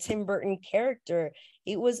create a Tim Burton character.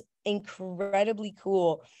 It was incredibly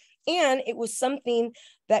cool. And it was something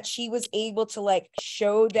that she was able to like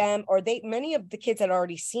show them, or many of the kids had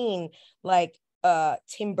already seen like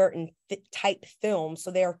Tim Burton type films.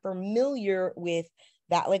 So they are familiar with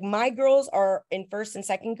that. Like my girls are in 1st and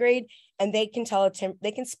 2nd grade, and they can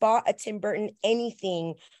they can spot a Tim Burton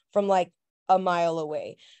anything from like a mile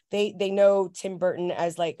away. They know Tim Burton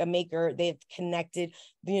as like a maker. They've connected,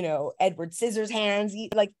 Edward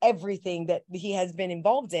Scissorhands, like everything that he has been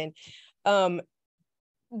involved in.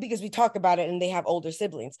 because we talk about it and they have older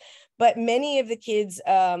siblings, but many of the kids,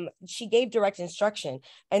 she gave direct instruction.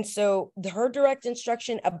 And so her direct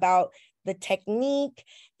instruction about the technique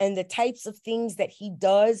and the types of things that he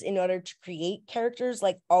does in order to create characters,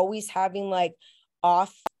 like always having like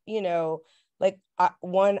off, like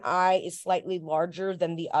one eye is slightly larger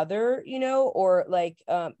than the other, or like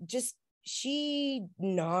just she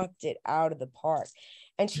knocked it out of the park.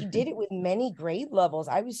 And she did it with many grade levels.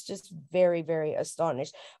 I was just very, very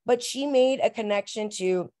astonished. But she made a connection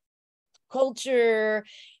to culture,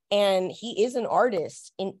 and he is an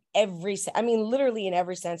artist in literally in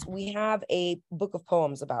every sense. We have a book of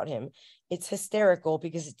poems about him. It's hysterical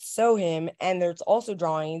because it's so him, and there's also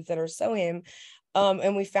drawings that are so him.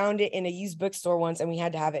 And we found it in a used bookstore once, and we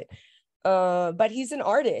had to have it. But he's an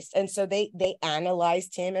artist, and so they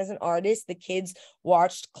analyzed him as an artist. The kids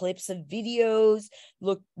watched clips of videos,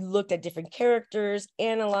 looked at different characters,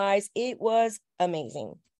 analyzed. It was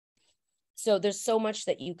amazing. So there's so much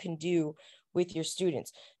that you can do with your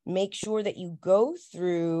students. Make sure that you go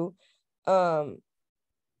through and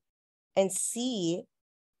see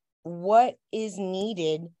what is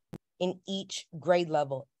needed in each grade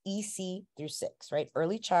level, EC through 6, right?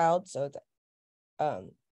 Early child, so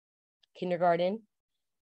kindergarten.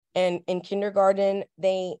 And in kindergarten,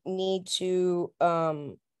 they need to, let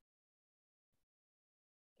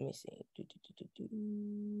me see.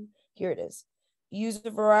 Here it is. Use a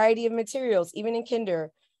variety of materials, even in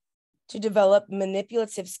kinder, to develop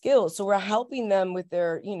manipulative skills. So we're helping them with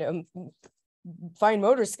their, fine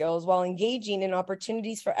motor skills while engaging in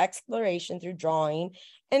opportunities for exploration through drawing.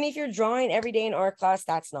 And if you're drawing every day in art class,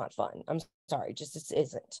 that's not fun. I'm sorry, just it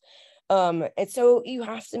isn't. And so you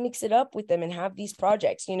have to mix it up with them and have these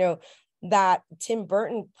projects. That Tim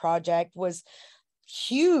Burton project was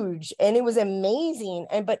huge and it was amazing.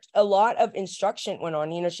 But a lot of instruction went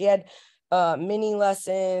on. She had mini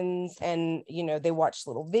lessons, and they watched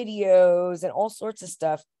little videos and all sorts of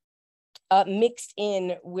stuff mixed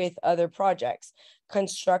in with other projects,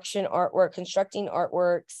 constructing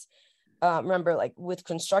artworks. Remember, like with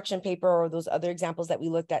construction paper or those other examples that we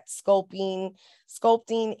looked at, sculpting,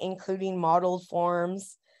 including modeled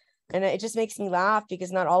forms. And it just makes me laugh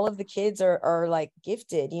because not all of the kids are like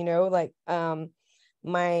gifted, like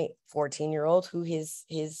my 14-year-old who his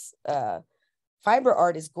fiber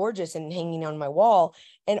art is gorgeous and hanging on my wall.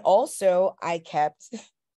 And also I kept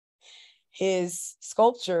his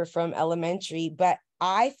sculpture from elementary, but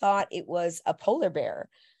I thought it was a polar bear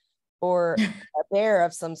or a bear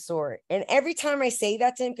of some sort. And every time I say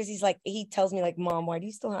that to him, because he tells me like, Mom, why do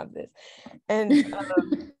you still have this? And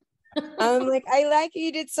I'm like, I like it.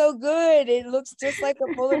 You did so good. It looks just like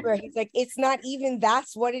a polar bear. He's like, it's not even,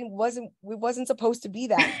 that's what it wasn't supposed to be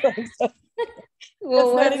that.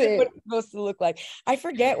 Well, that's not even what it's supposed to look like. I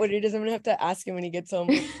forget what it is. I'm gonna have to ask him when he gets home.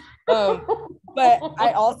 But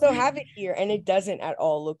I also have it here, and it doesn't at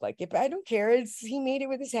all look like it. But I don't care. He made it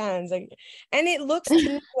with his hands, and it looks to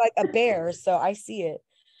me like a bear. So I see it,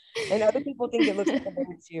 and other people think it looks like a bear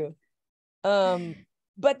too.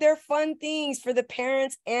 But they're fun things for the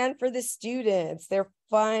parents and for the students. They're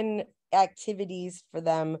fun activities for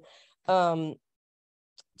them to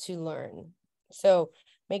learn. So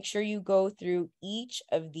make sure you go through each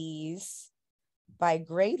of these by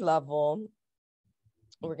grade level.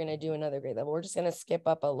 We're going to do another grade level. We're just going to skip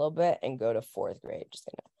up a little bit and go to 4th grade.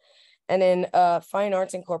 And then fine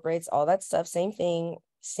arts incorporates all that stuff. Same thing,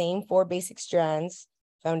 same 4 basic strands: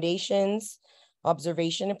 foundations,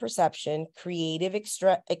 observation and perception, creative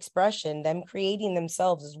expression, them creating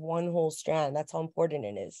themselves as one whole strand. That's how important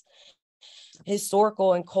it is.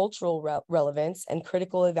 Historical and cultural relevance, and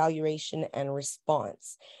critical evaluation and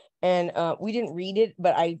response. And we didn't read it,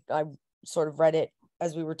 but I sort of read it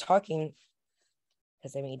as we were talking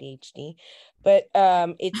because I'm ADHD. But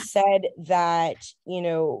it said that,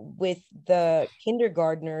 with the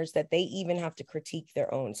kindergartners, that they even have to critique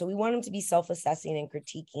their own. So we want them to be self-assessing and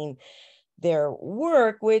critiquing their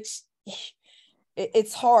work, which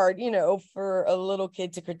it's hard, for a little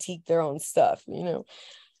kid to critique their own stuff,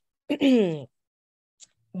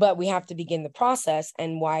 but we have to begin the process.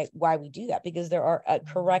 And why we do that, because there are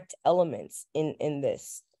correct elements in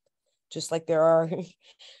this, just like there are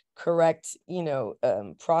correct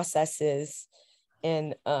processes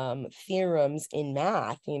and theorems in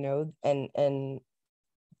math, and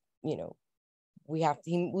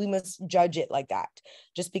we must judge it like that.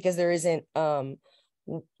 Just because there isn't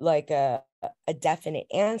like a definite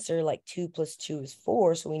answer, like 2 + 2 is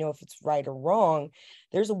 4, so we know if it's right or wrong.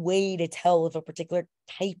 There's a way to tell if a particular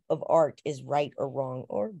type of art is right or wrong,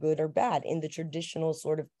 or good or bad, in the traditional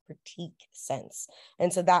sort of critique sense.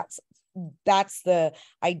 And so that's that's the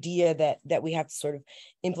idea that we have to sort of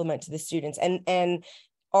implement to the students. And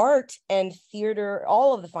art and theater,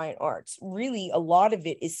 all of the fine arts, really a lot of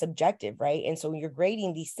it is subjective, right? And so when you're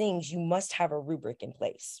grading these things, you must have a rubric in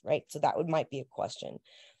place, right? So that might be a question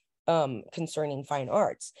concerning fine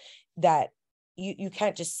arts, that you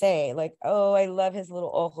can't just say like, oh, I love his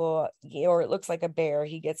little ojo, or it looks like a bear,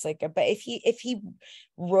 he gets like a, but if he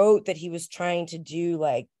wrote that he was trying to do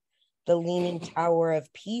like the Leaning Tower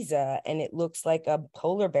of Pisa and it looks like a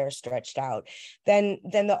polar bear stretched out, then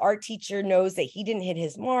the art teacher knows that he didn't hit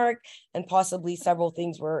his mark, and possibly several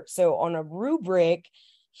things were. So on a rubric,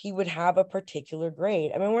 he would have a particular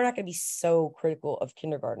grade. I mean, we're not going to be so critical of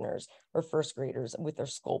kindergartners or first graders with their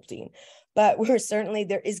sculpting, but we're certainly,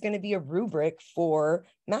 there is going to be a rubric for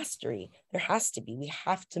mastery. There has to be. We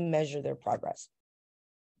have to measure their progress.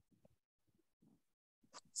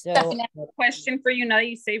 So, Stephanie, I have a question for you now that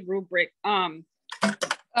you say rubric. Like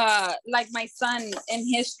my son in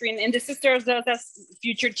history, and the sisters as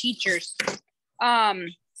future teachers.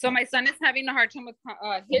 So my son is having a hard time with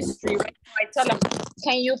history, right? So I tell him,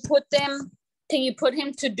 can you put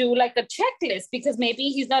him to do like a checklist? Because maybe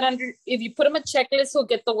he's not under, if you put him a checklist, he'll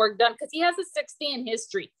get the work done, because he has a 60 in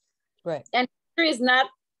history. right. And history is not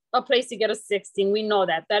a place to get a 16. We know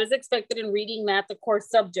that. That is expected in reading, math, the core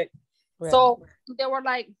subject. Right. So they were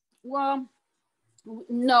like, well,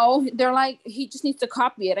 no, they're like, he just needs to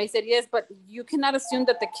copy it. I said, yes, but you cannot assume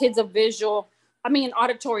that the kid's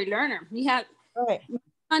auditory learner. Right.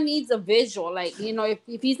 Needs a visual, like, you know,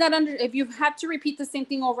 if he's not if you've had to repeat the same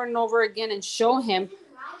thing over and over again and show him.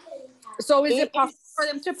 So is it possible for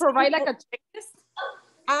them to provide like a checklist?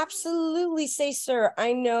 Absolutely, say, sir.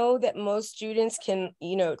 I know that most students can,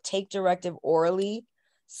 you know, take directive orally.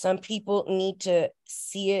 Some people need to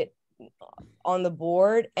see it on the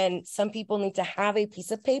board, and some people need to have a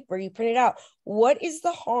piece of paper. You print it out. What is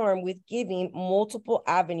the harm with giving multiple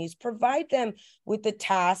avenues? Provide them with the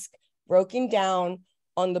task broken down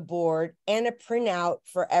on the board and a printout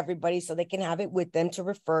for everybody so they can have it with them to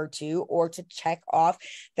refer to or to check off.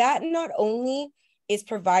 That not only is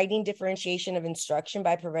providing differentiation of instruction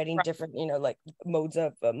by providing different, you know, like modes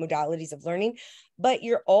of modalities of learning, but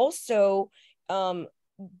you're also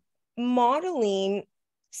modeling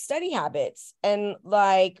study habits and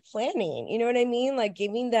like planning, you know what I mean? Like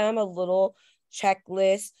giving them a little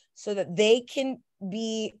checklist so that they can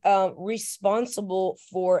be responsible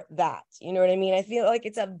for that. You know what I mean? I feel like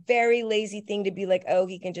it's a very lazy thing to be like, oh,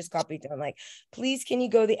 he can just copy it down. Like, please, can you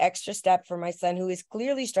go the extra step for my son who is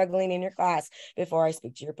clearly struggling in your class before I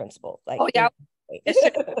speak to your principal? Like, oh yeah.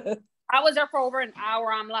 I was there for over an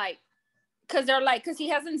hour. I'm like, because he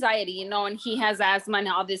has anxiety, you know, and he has asthma and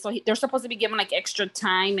all this. So they're supposed to be given like extra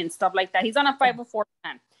time and stuff like that. He's on a 504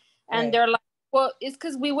 plan. And right. They're like, well, it's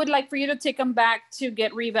because we would like for you to take him back to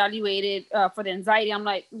get reevaluated for the anxiety. I'm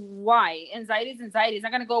like, why? Anxiety is anxiety. It's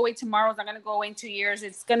not going to go away tomorrow. It's not going to go away in 2 years.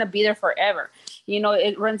 It's going to be there forever. You know,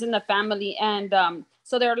 it runs in the family. And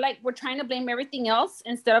so they're like, we're trying to blame everything else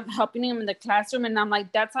instead of helping him in the classroom. And I'm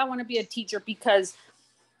like, that's how I want to be a teacher, because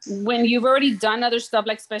when you've already done other stuff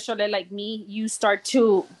like special ed, like me, you start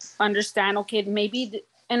to understand, okay, maybe.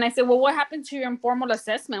 And I said, well, what happened to your informal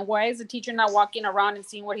assessment? Why is the teacher not walking around and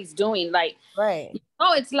seeing what he's doing? Like, right.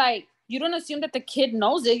 Oh, it's like, you don't assume that the kid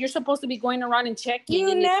knows it. You're supposed to be going around and checking.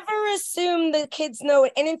 You never assume the kids know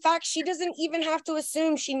it. And in fact, she doesn't even have to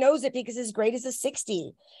assume she knows it, because his grade is a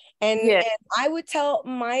 60. And I would tell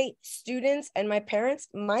my students and my parents,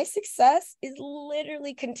 my success is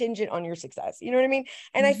literally contingent on your success. You know what I mean?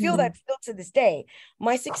 And I feel that still to this day.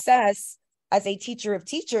 My success as a teacher of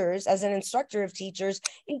teachers, as an instructor of teachers,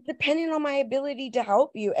 is dependent on my ability to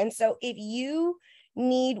help you. And so if you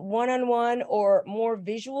need one-on-one or more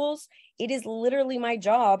visuals, it is literally my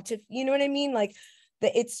job to, you know what I mean? Like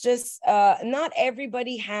it's just not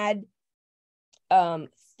everybody had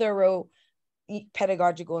thorough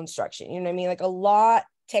pedagogical instruction. You know what I mean? Like a lot,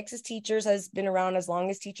 Texas Teachers has been around as long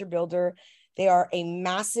as Teacher Builder. They are a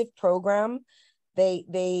massive program.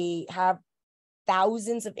 They have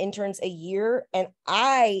thousands of interns a year, and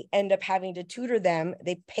I end up having to tutor them.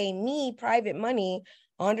 They pay me private money,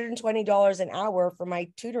 $120 an hour for my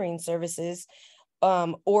tutoring services,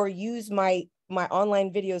 or use my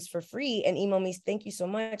online videos for free and email me, thank you so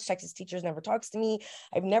much. Texas Teachers never talks to me.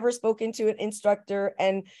 I've never spoken to an instructor,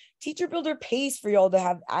 and Teacher Builder pays for y'all to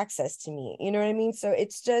have access to me. You know what I mean? So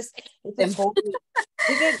it's just, it's a totally,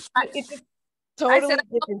 it's a totally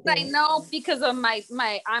different thing. I know, because of my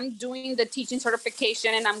I'm doing the teaching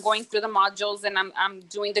certification, and I'm going through the modules, and I'm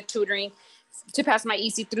doing the tutoring to pass my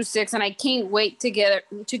EC-6, and I can't wait to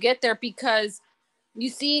get there, because you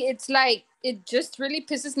see, it's like, it just really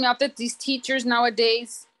pisses me off that these teachers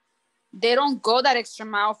nowadays they don't go that extra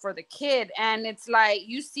mile for the kid. And it's like,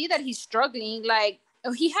 you see that he's struggling. Like,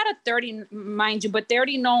 he had a 30, mind you, but they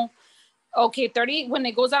already know, okay, 30, when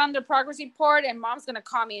it goes out on the progress report, and mom's going to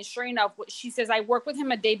call me. And sure enough, she says, I worked with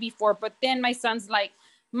him a day before. But then my son's like,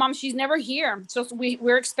 Mom, she's never here. So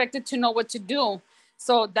we're expected to know what to do.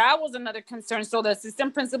 So that was another concern. So the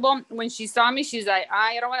assistant principal, when she saw me, she's like,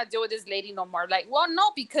 I don't want to deal with this lady no more. Like, well,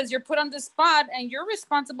 no, because you're put on the spot and you're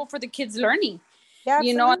responsible for the kids learning. Yeah,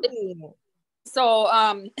 absolutely. You know? So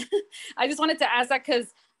I just wanted to ask that, because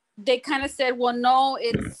they kind of said, well, no,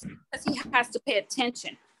 it's because he has to pay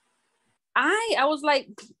attention. I was like,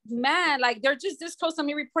 man, like, they're just this close to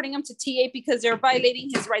me reporting him to TA because they're violating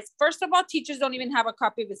his rights. First of all, teachers don't even have a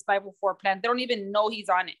copy of his 504 plan. They don't even know he's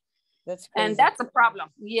on it. That's crazy. And that's a problem.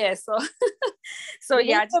 Yeah. So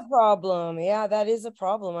yeah. It's a problem. Yeah, that is a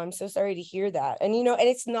problem. I'm so sorry to hear that. And, you know, and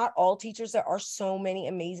it's not all teachers. There are so many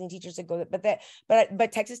amazing teachers that go,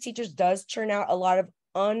 but Texas teachers does churn out a lot of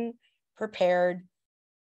unprepared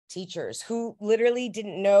teachers who literally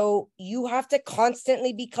didn't know you have to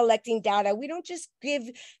constantly be collecting data. We don't just give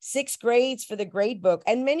 6 grades for the grade book.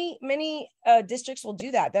 And many districts will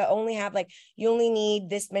do that. They'll only have like, you only need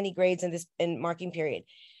this many grades in this marking period.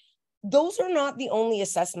 Those are not the only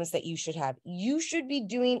assessments that you should have. You should be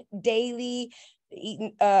doing daily,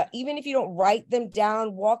 even if you don't write them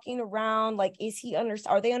down, walking around, like,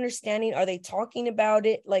 are they understanding? Are they talking about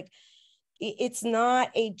it? Like, it's not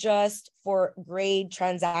a just for grade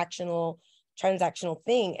transactional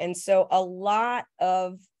thing. And so a lot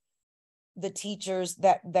of the teachers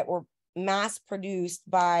that were mass produced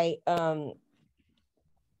by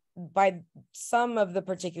some of the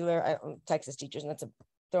particular Texas teachers, not to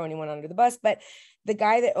throw anyone under the bus, but the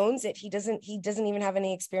guy that owns it, he doesn't even have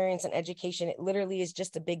any experience in education. It literally is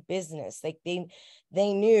just a big business. Like, they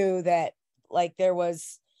knew that, like, there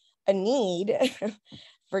was a need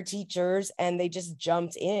for teachers, and they just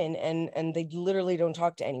jumped in, and they literally don't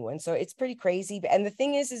talk to anyone. So it's pretty crazy. And the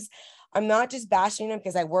thing is I'm not just bashing them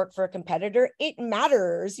because I work for a competitor. It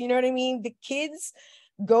matters. You know what I mean? The kids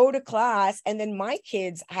go to class, and then my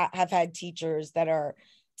kids have had teachers that are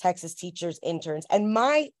Texas teachers, interns, and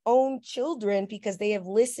my own children, because they have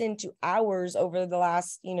listened to hours over the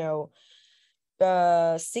last,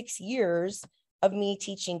 6 years of me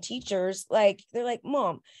teaching teachers. Like, they're like,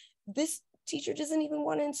 Mom, this teacher doesn't even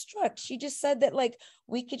want to instruct. She just said that, like,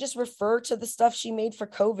 we could just refer to the stuff she made for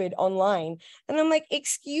COVID online. And I'm like,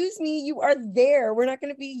 excuse me, you are there. We're not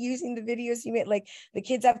going to be using the videos you made. Like, the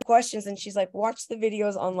kids have questions, and she's like, watch the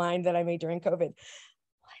videos online that I made during COVID.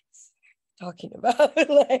 What's talking about?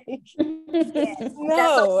 Like, yes,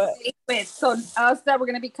 no. So us that we're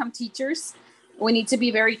going to become teachers, we need to be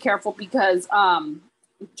very careful, because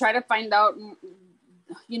try to find out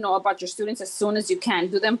about your students as soon as you can.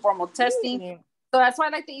 Do them formal testing. Mm-hmm. So that's why I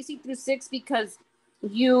like the EC-6, because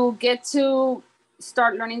you get to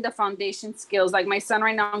start learning the foundation skills. Like my son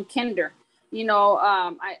right now in kinder,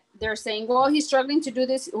 they're saying, well, he's struggling to do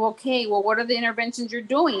this. Okay, well, what are the interventions you're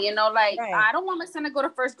doing? Right. I don't want my son to go to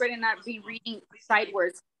first grade and not be reading sight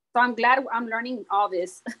words. So I'm glad I'm learning all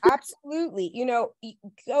this. Absolutely.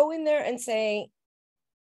 Go in there and say,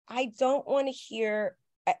 I don't want to hear.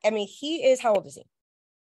 I mean, how old is he?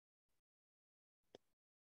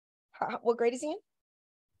 What grade is he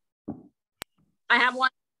in? I have one,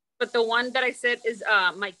 but the one that I said is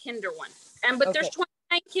my kinder one. But okay. There's 29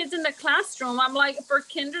 kids in the classroom. I'm like, for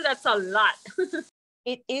kinder, that's a lot.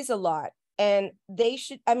 It is a lot. And they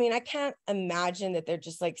should, I can't imagine that they're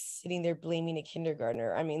just like sitting there blaming a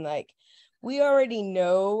kindergartner. I mean, like, we already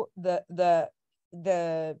know the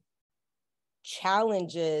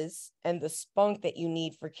challenges and the spunk that you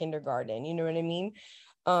need for kindergarten. You know what I mean?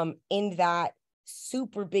 In that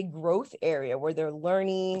super big growth area where they're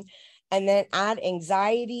learning, and then add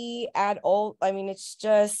anxiety, it's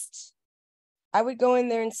just, I would go in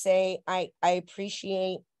there and say, I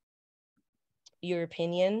appreciate your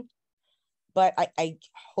opinion, but I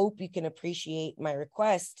hope you can appreciate my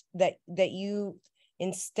request that you,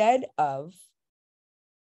 instead of,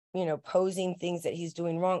 posing things that he's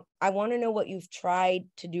doing wrong, I want to know what you've tried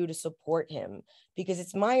to do to support him, because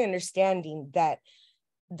it's my understanding that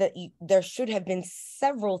there should have been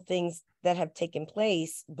several things that have taken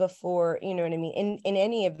place before, you know what I mean, in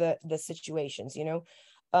any of the situations,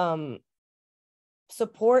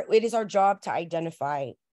 support. It is our job to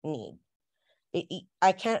identify need.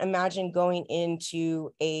 I can't imagine going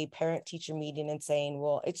into a parent teacher meeting and saying,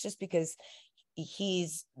 well, it's just because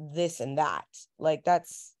he's this and that. Like,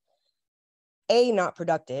 that's A, not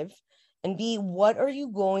productive, and B, what are you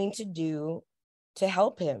going to do to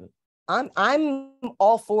help him? I'm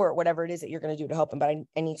all for whatever it is that you're going to do to help him, but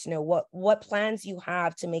I need to know what plans you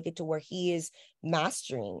have to make it to where he is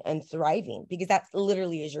mastering and thriving, because that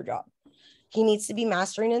literally is your job. He needs to be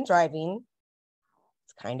mastering and thriving.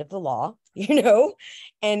 It's kind of the law, you know,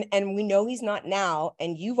 and we know he's not now,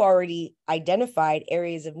 and you've already identified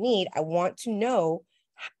areas of need. I want to know,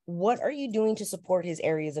 what are you doing to support his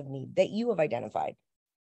areas of need that you have identified?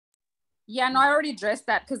 Yeah, no, I already addressed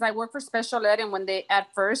that because I work for special ed. And when they,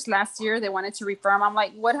 at first last year, they wanted to refer them, I'm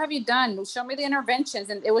like, what have you done? Show me the interventions.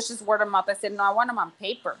 And it was just word of mouth. I said, no, I want them on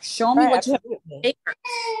paper. Show me what you have on paper.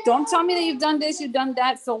 Don't tell me that you've done this, you've done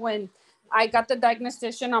that. So when I got the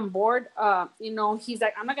diagnostician on board, you know, he's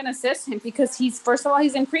like, I'm not going to assess him because he's, first of all,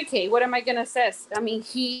 he's in pre-K. What am I going to assess? I mean,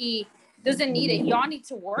 he doesn't need it. Y'all need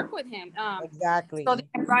to work with him. Exactly. So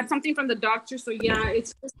I brought something from the doctor. So yeah,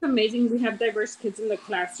 it's just amazing. We have diverse kids in the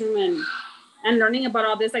classroom and learning about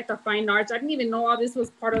all this, like the fine arts. I didn't even know all this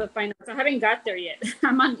was part of the fine arts. I haven't got there yet.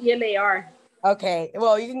 I'm on ELAR. Okay.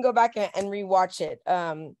 Well, you can go back and rewatch it.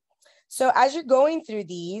 So as you're going through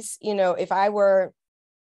these, you know, if I were,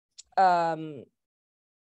 are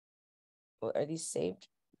these saved?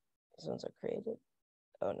 These ones are created.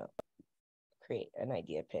 Oh no, create an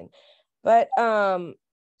idea pin. But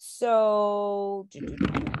so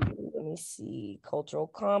let me see, cultural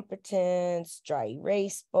competence, dry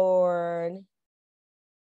erase board.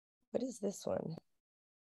 What is this one?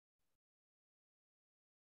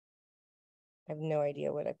 I have no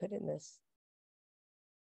idea what I put in this.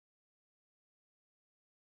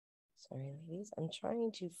 Sorry, ladies, I'm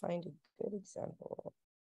trying to find a good example.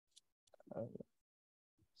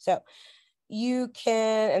 So you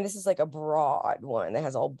can, and this is like a broad one that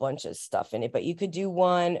has a whole bunch of stuff in it, but you could do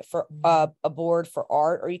one for a board for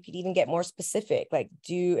art, or you could even get more specific, like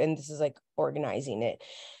and this is like organizing it,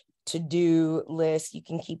 to-do list. You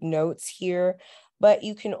can keep notes here, but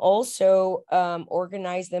you can also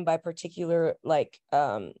organize them by particular like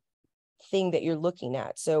thing that you're looking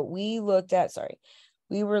at. So we were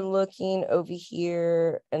looking over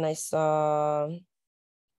here and I saw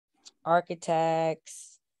architects.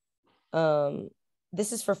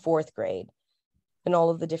 This is for 4th grade and all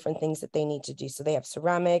of the different things that they need to do. So they have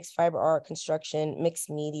ceramics, fiber art, construction, mixed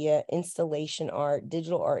media, installation art,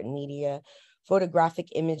 digital art and media, photographic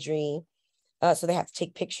imagery. So they have to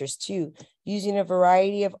take pictures too, using a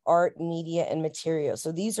variety of art, media, and materials.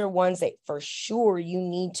 So these are ones that for sure you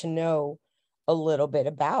need to know a little bit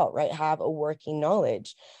about, right? Have a working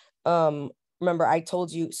knowledge. Remember, I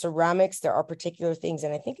told you ceramics, there are particular things,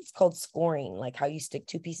 and I think it's called scoring, like how you stick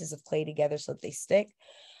 2 pieces of clay together so that they stick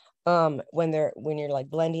when you're like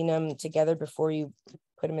blending them together before you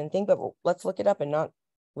put them in thing. But let's look it up and not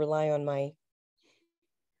rely on my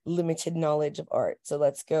limited knowledge of art. So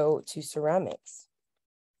let's go to ceramics.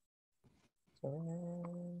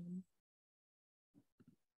 What?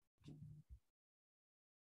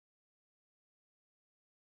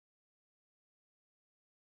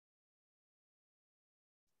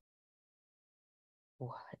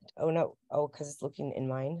 Oh no. Oh, because it's looking in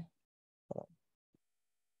mine. Hold on.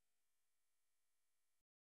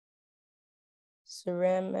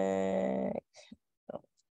 Ceramic. Oh.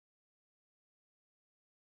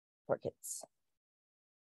 Orchids.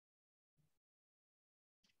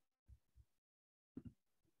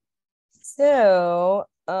 So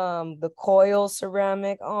the coil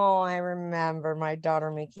ceramic. Oh, I remember my daughter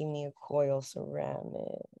making me a coil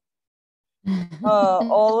ceramic.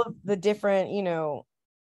 All of the different, you know,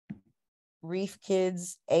 Reef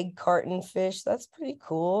Kids egg carton fish. That's pretty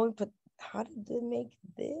cool. But how did they make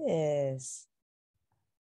this?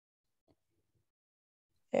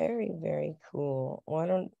 Very, very cool. Well, I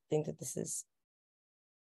don't think that this is.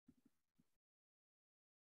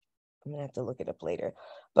 I'm gonna have to look it up later.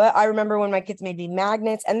 But I remember when my kids made me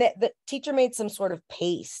magnets, and the teacher made some sort of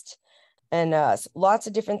paste, and lots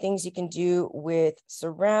of different things you can do with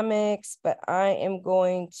ceramics. But I am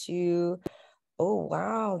going to. Oh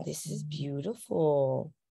wow, this is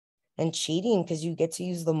beautiful. And cheating because you get to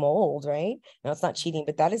use the mold, right? No, it's not cheating,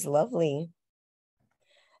 but that is lovely.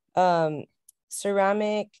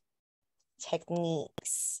 Ceramic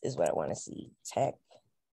techniques is what I want to see.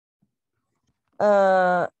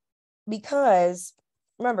 Because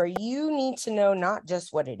remember, you need to know not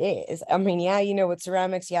just what it is. I mean, yeah, you know, with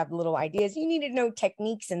ceramics, you have little ideas. You need to know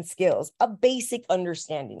techniques and skills, a basic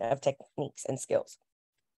understanding of techniques and skills.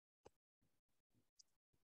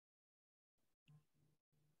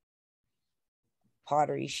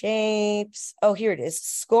 Pottery shapes. Oh, here it is.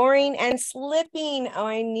 Scoring and slipping. Oh,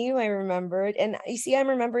 I knew I remembered. And you see, I'm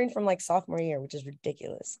remembering from like sophomore year, which is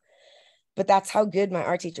ridiculous. but that's how good my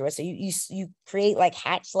art teacher was. So you create like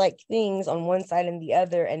hatch-like things on one side and the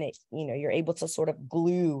other, and it, you know, you're able to sort of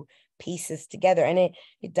glue pieces together, and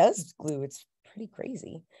it does glue. It's pretty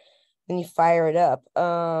crazy. Then you fire it up.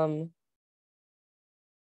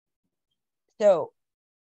 So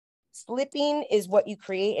slipping is what you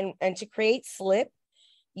create, and to create slip,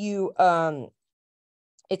 you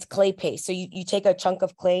it's clay paste. So you take a chunk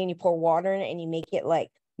of clay and you pour water in it and you make it like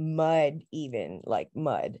mud, even like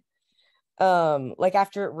mud. Like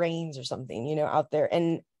after it rains or something, you know, out there.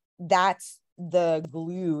 And that's the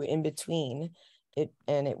glue in between it,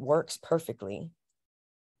 and it works perfectly.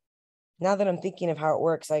 Now that I'm thinking of how it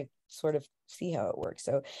works, I sort of see how it works.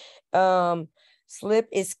 So slip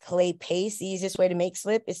is clay paste. The easiest way to make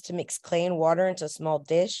slip is to mix clay and water into a small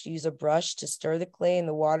dish. Use a brush to stir the clay in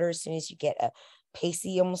the water. As soon as you get a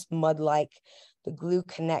pasty, almost mud-like, the glue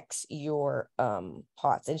connects your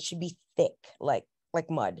pots, and it should be thick, like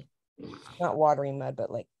mud, not watery mud, but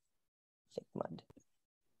like thick mud.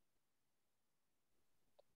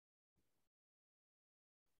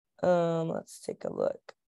 Let's take a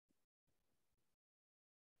look.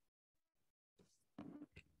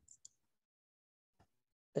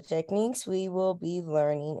 The techniques we will be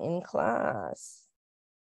learning in class: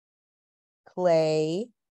 clay,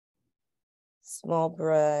 small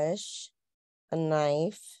brush, a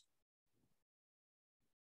knife,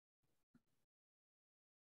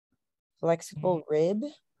 flexible rib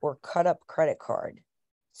or cut up credit card,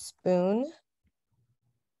 spoon,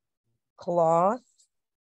 cloth.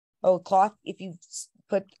 Oh, cloth, if you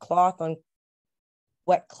put cloth on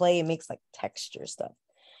wet clay, it makes like texture stuff.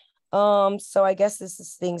 So I guess this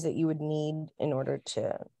is things that you would need in order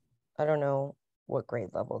to, I don't know what grade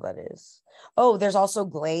level that is. Oh, there's also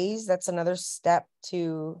glaze. That's another step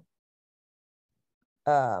to,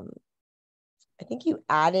 I think you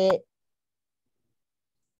add it.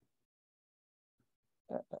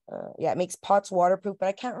 Yeah, it makes pots waterproof, but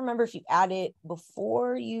I can't remember if you add it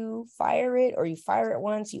before you fire it or you fire it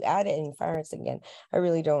once, you add it and you fire it again. I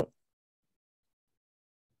really don't.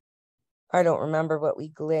 I don't remember what we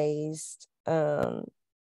glazed. Okay,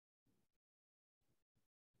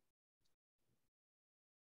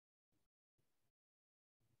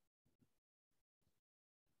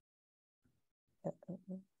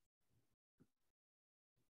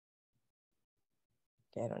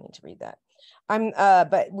 I don't need to read that.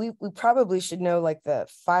 But we probably should know like the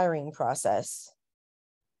firing process,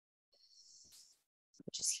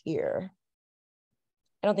 which is here.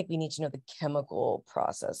 I don't think we need to know the chemical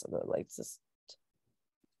process of it. Like this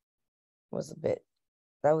was a bit,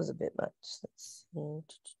 that was a bit much. Let's see.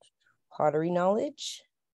 Pottery knowledge,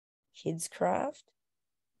 kids craft.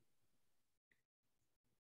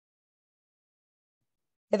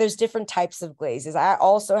 Yeah, there's different types of glazes. I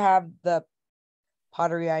also have the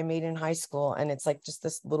pottery I made in high school, and it's like just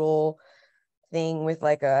this little thing with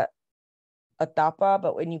like a tapa,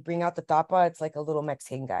 but when you bring out the tapa, it's like a little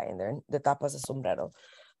Mexican guy in there. The tapa is a sombrero.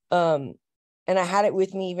 And I had it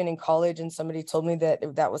with me even in college, and somebody told me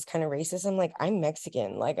that that was kind of racist. I'm like, I'm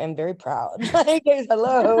Mexican, like I'm very proud. Like,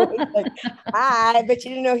 hello, like, hi, but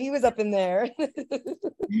you didn't know he was up in there.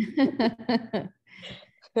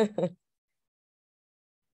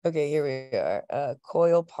 Okay, here we are.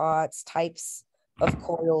 Coil pots, types of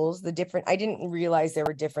coils, the different, I didn't realize there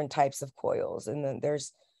were different types of coils, and then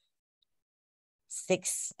there's 6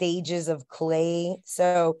 stages of clay.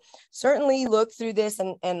 So certainly look through this,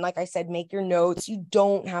 and like I said, make your notes. You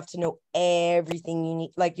don't have to know everything you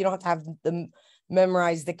need. Like you don't have to have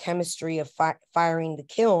memorize the chemistry of firing the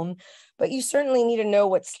kiln, but you certainly need to know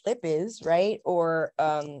what slip is, right? Or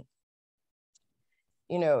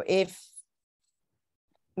you know, if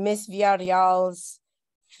Miss Villarreal's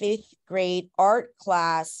 5th grade art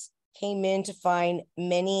class came in to find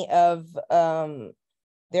many of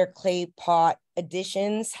their clay pot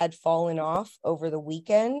additions had fallen off over the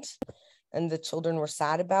weekend, and the children were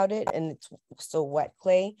sad about it, and it's still wet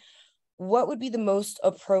clay, what would be the most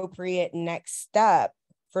appropriate next step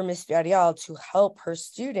for Miss Villarreal to help her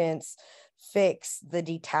students fix the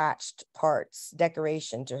detached parts,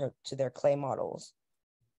 decoration to their clay models?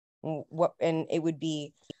 And it would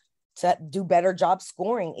be to do better job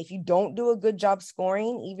scoring. If you don't do a good job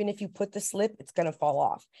scoring, even if you put the slip, it's going to fall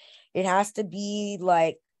off. It has to be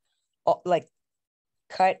like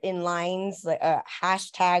cut in lines, like a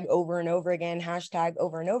hashtag over and over again, hashtag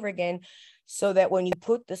over and over again, so that when you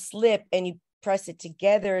put the slip and you press it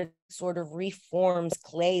together, it sort of reforms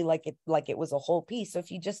clay like it was a whole piece. So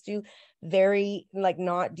if you just do very like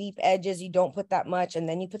not deep edges, you don't put that much, and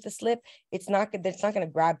then you put the slip, it's not going to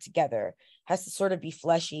grab together. It has to sort of be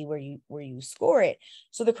fleshy where you score it.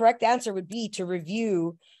 So the correct answer would be to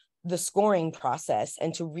review the scoring process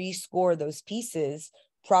and to rescore those pieces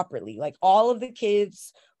properly. Like all of the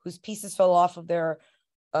kids whose pieces fell off of their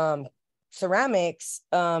ceramics,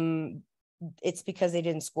 it's because they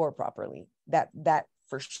didn't score properly. That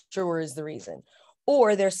for sure is the reason.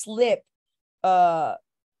 Or their slip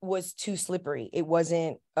was too slippery. It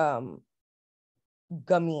wasn't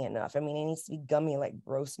gummy enough. I mean, it needs to be gummy like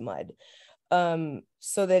gross mud,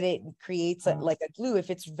 so that it creates like a glue. If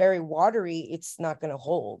it's very watery, it's not going to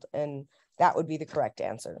hold, and that would be the correct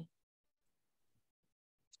answer.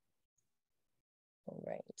 All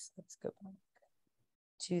right, let's go back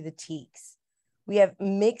to the TEKS. We have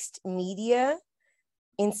mixed media,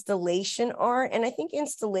 installation art, and I think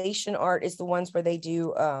installation art is the ones where they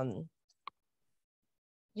do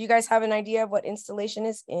you guys have an idea of what installation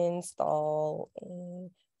is? Oh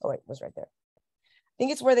wait, it was right there. I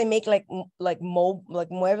think it's where they make like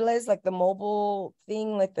muebles, like the mobile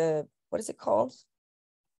thing, like the, what is it called?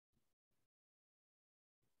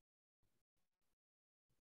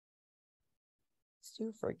 It's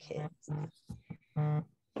too for kids.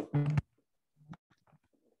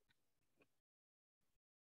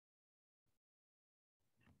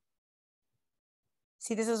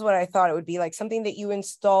 See, this is what I thought it would be, like something that you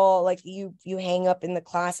install, like you hang up in the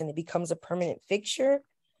class and it becomes a permanent fixture.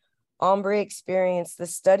 Ombre experience, the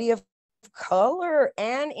study of color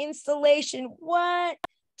and installation. What?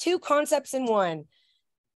 Two concepts in one.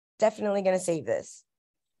 Definitely going to save this.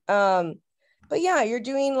 But yeah, you're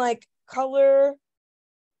doing like color,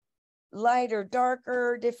 lighter,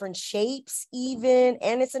 darker, different shapes even.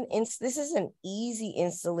 And this is an easy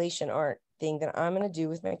installation art thing that I'm going to do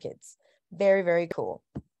with my kids. Very, very cool.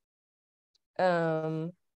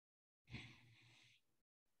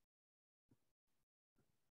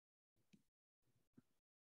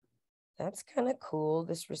 That's kind of cool,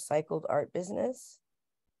 this recycled art business.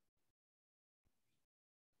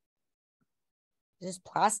 Is this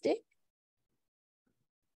plastic?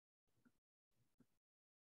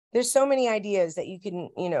 There's so many ideas that you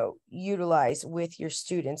can, utilize with your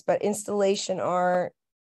students, but installation art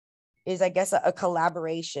is, I guess, a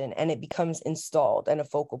collaboration, and it becomes installed and a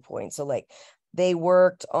focal point. So like they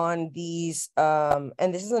worked on these, and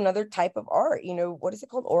this is another type of art, what is it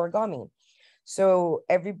called? Origami. So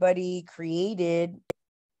everybody created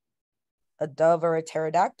a dove or a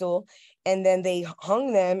pterodactyl, and then they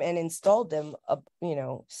hung them and installed them up,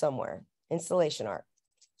 somewhere. Installation art.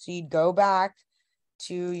 So you'd go back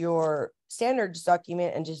to your standards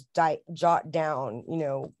document and just jot down,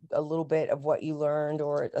 a little bit of what you learned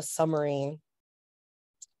or a summary.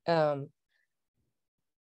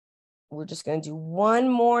 We're just going to do one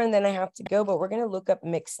more and then I have to go, but we're going to look up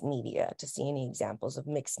mixed media to see any examples of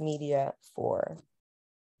mixed media for.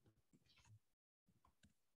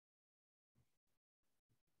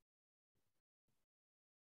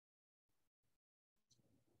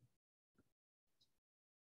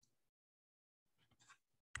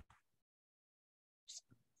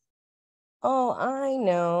 Oh, I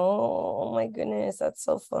know. Oh my goodness, that's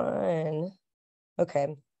so fun. Okay.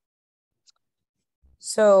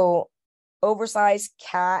 So oversized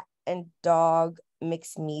cat and dog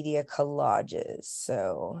mixed media collages.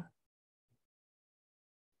 So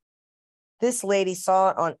this lady saw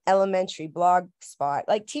it on elementary blog spot.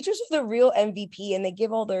 Like teachers are the real MVP and they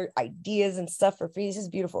give all their ideas and stuff for free. This is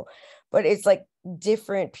beautiful. But it's like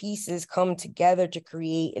different pieces come together to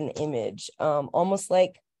create an image. Almost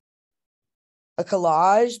like a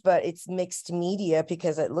collage, but it's mixed media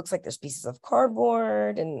because it looks like there's pieces of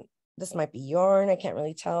cardboard and this might be yarn. I can't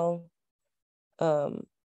really tell.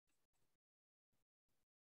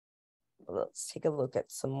 Let's take a look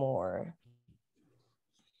at some more.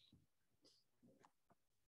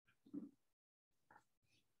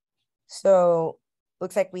 So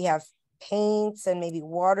looks like we have paints and maybe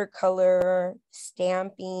watercolor,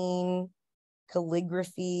 stamping,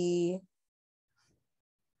 calligraphy,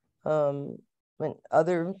 and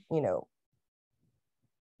other,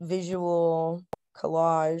 visual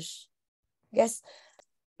collage. I guess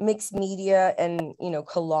mixed media and,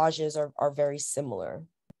 collages are very similar.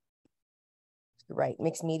 Right,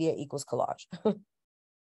 mixed media equals collage.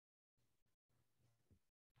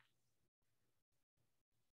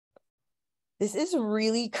 This is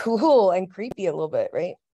really cool and creepy a little bit,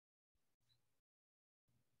 right?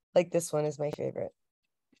 Like this one is my favorite.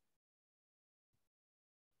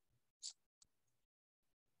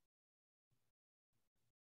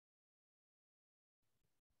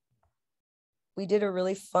 We did a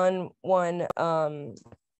really fun one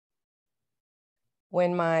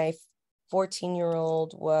when my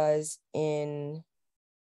 14-year-old was in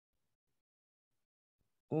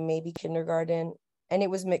maybe kindergarten, and it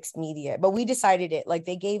was mixed media, but we decided it, like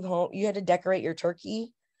they gave home, you had to decorate your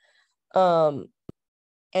turkey.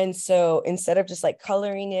 And so instead of just like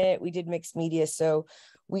coloring it, we did mixed media. So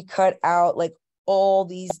we cut out like all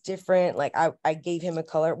these different, like I gave him a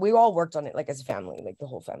color. We all worked on it like as a family, like the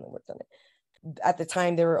whole family worked on it. At the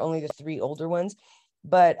time, there were only the 3 older ones,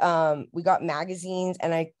 but we got magazines,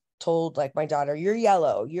 and I told like my daughter, you're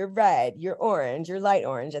yellow, you're red, you're orange, you're light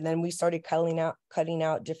orange. And then we started cutting out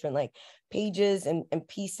different like pages and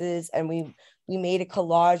pieces. And we made a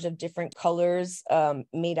collage of different colors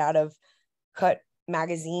made out of cut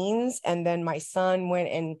magazines. And then my son went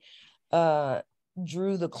and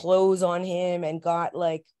drew the clothes on him and got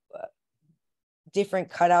like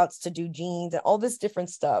different cutouts to do jeans and all this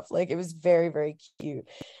different stuff. Like it was very, very cute.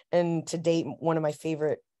 And to date, one of my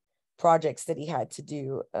favorite projects that he had to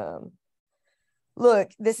do. Look,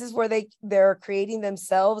 this is where they're creating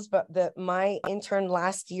themselves, but my intern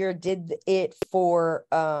last year did it for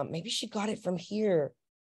maybe she got it from here.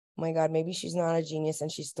 Oh my God, maybe she's not a genius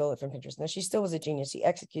and she stole it from Pinterest. No, she still was a genius. She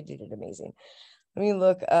executed it amazing. Let me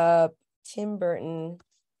look up Tim Burton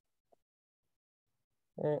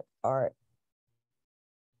art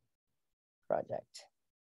project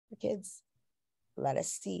for kids. Let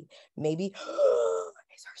us see. Maybe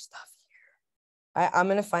is our stuff here. I'm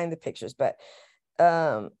gonna find the pictures, but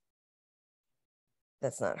that's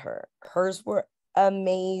not her. Hers were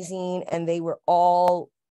amazing, and they were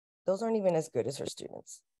all, those aren't even as good as her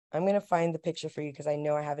students. I'm gonna find the picture for you because I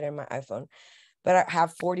know I have it in my iPhone, but I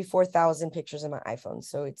have 44,000 pictures in my iPhone,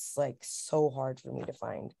 so it's like so hard for me to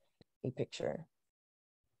find a picture.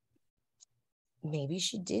 Maybe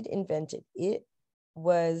she did invent it. It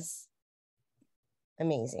was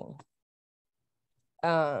amazing.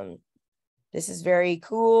 This is very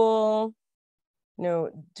cool. You know,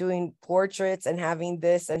 doing portraits and having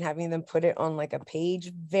this and having them put it on like a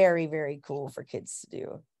page. Very, very cool for kids to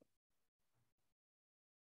do.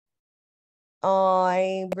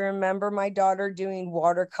 I remember my daughter doing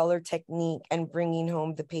watercolor technique and bringing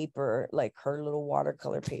home the paper, like her little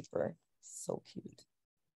watercolor paper. So cute.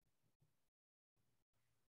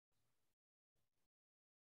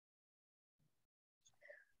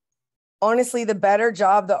 Honestly, the better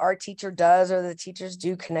job the art teacher does or the teachers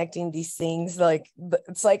do connecting these things, like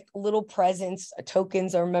it's like little presents,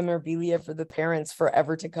 tokens, or memorabilia for the parents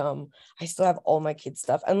forever to come. I still have all my kids'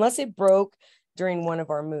 stuff, unless it broke during one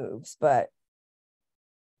of our moves, but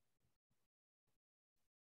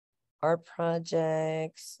art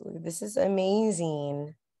projects, this is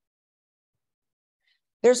amazing.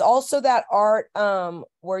 There's also that art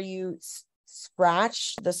where you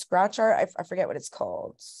scratch, the scratch art. I forget what it's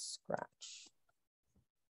called. Scratch.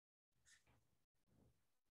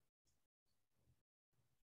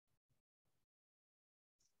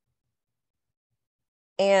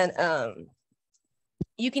 And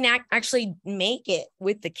you can actually make it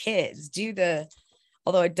with the kids.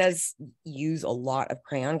 Although it does use a lot of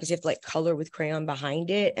crayon because you have to like color with crayon behind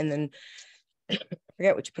it, and then I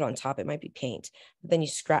forget what you put on top. It might be paint, but then you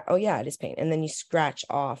scratch. Oh yeah, it is paint, and then you scratch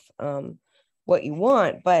off what you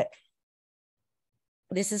want. But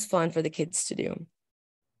this is fun for the kids to do.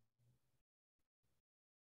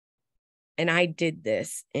 And I did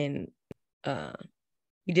this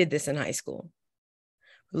we did this in high school.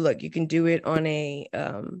 Look, you can do it on a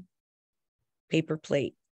paper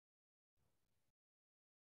plate.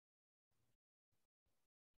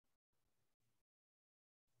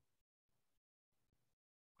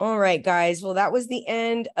 All right, guys. Well, that was the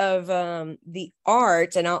end of the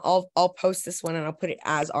art, and I'll post this one and I'll put it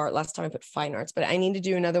as art. Last time I put fine arts, but I need to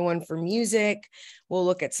do another one for music. We'll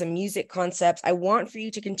look at some music concepts. I want for you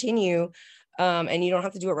to continue, and you don't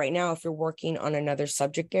have to do it right now if you're working on another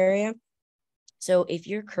subject area. So if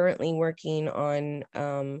you're currently working on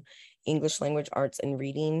English language arts and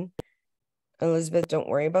reading, Elizabeth, don't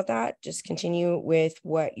worry about that. Just continue with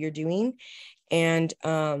what you're doing, and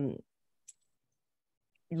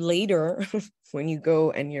later when you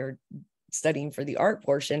go and you're studying for the art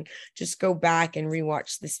portion, just go back and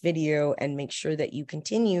rewatch this video and make sure that you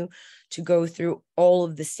continue to go through all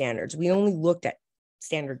of the standards. We only looked at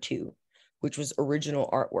standard 2, which was original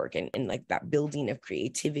artwork and like that building of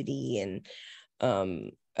creativity and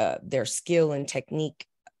their skill and technique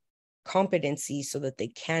competency so that they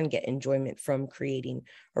can get enjoyment from creating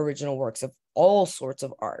original works of all sorts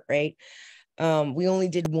of art, right? We only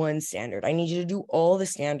did 1 standard. I need you to do all the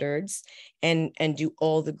standards and do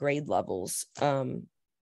all the grade levels in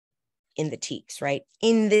the TEKS, right?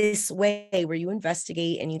 In this way where you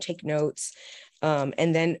investigate and you take notes,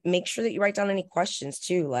 and then make sure that you write down any questions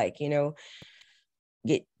too. Like, you know,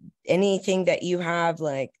 get anything that you have,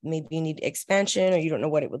 like maybe you need expansion or you don't know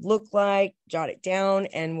what it would look like, jot it down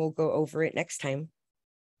and we'll go over it next time.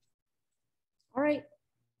 All right.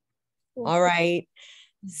 Cool. All right.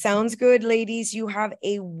 Sounds good, ladies. You have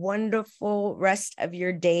a wonderful rest of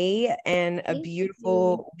your day and a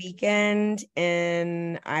beautiful weekend.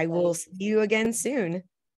 And I will see you again soon.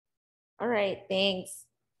 All right. Thanks.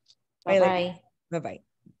 Bye. Bye-bye. Bye-bye.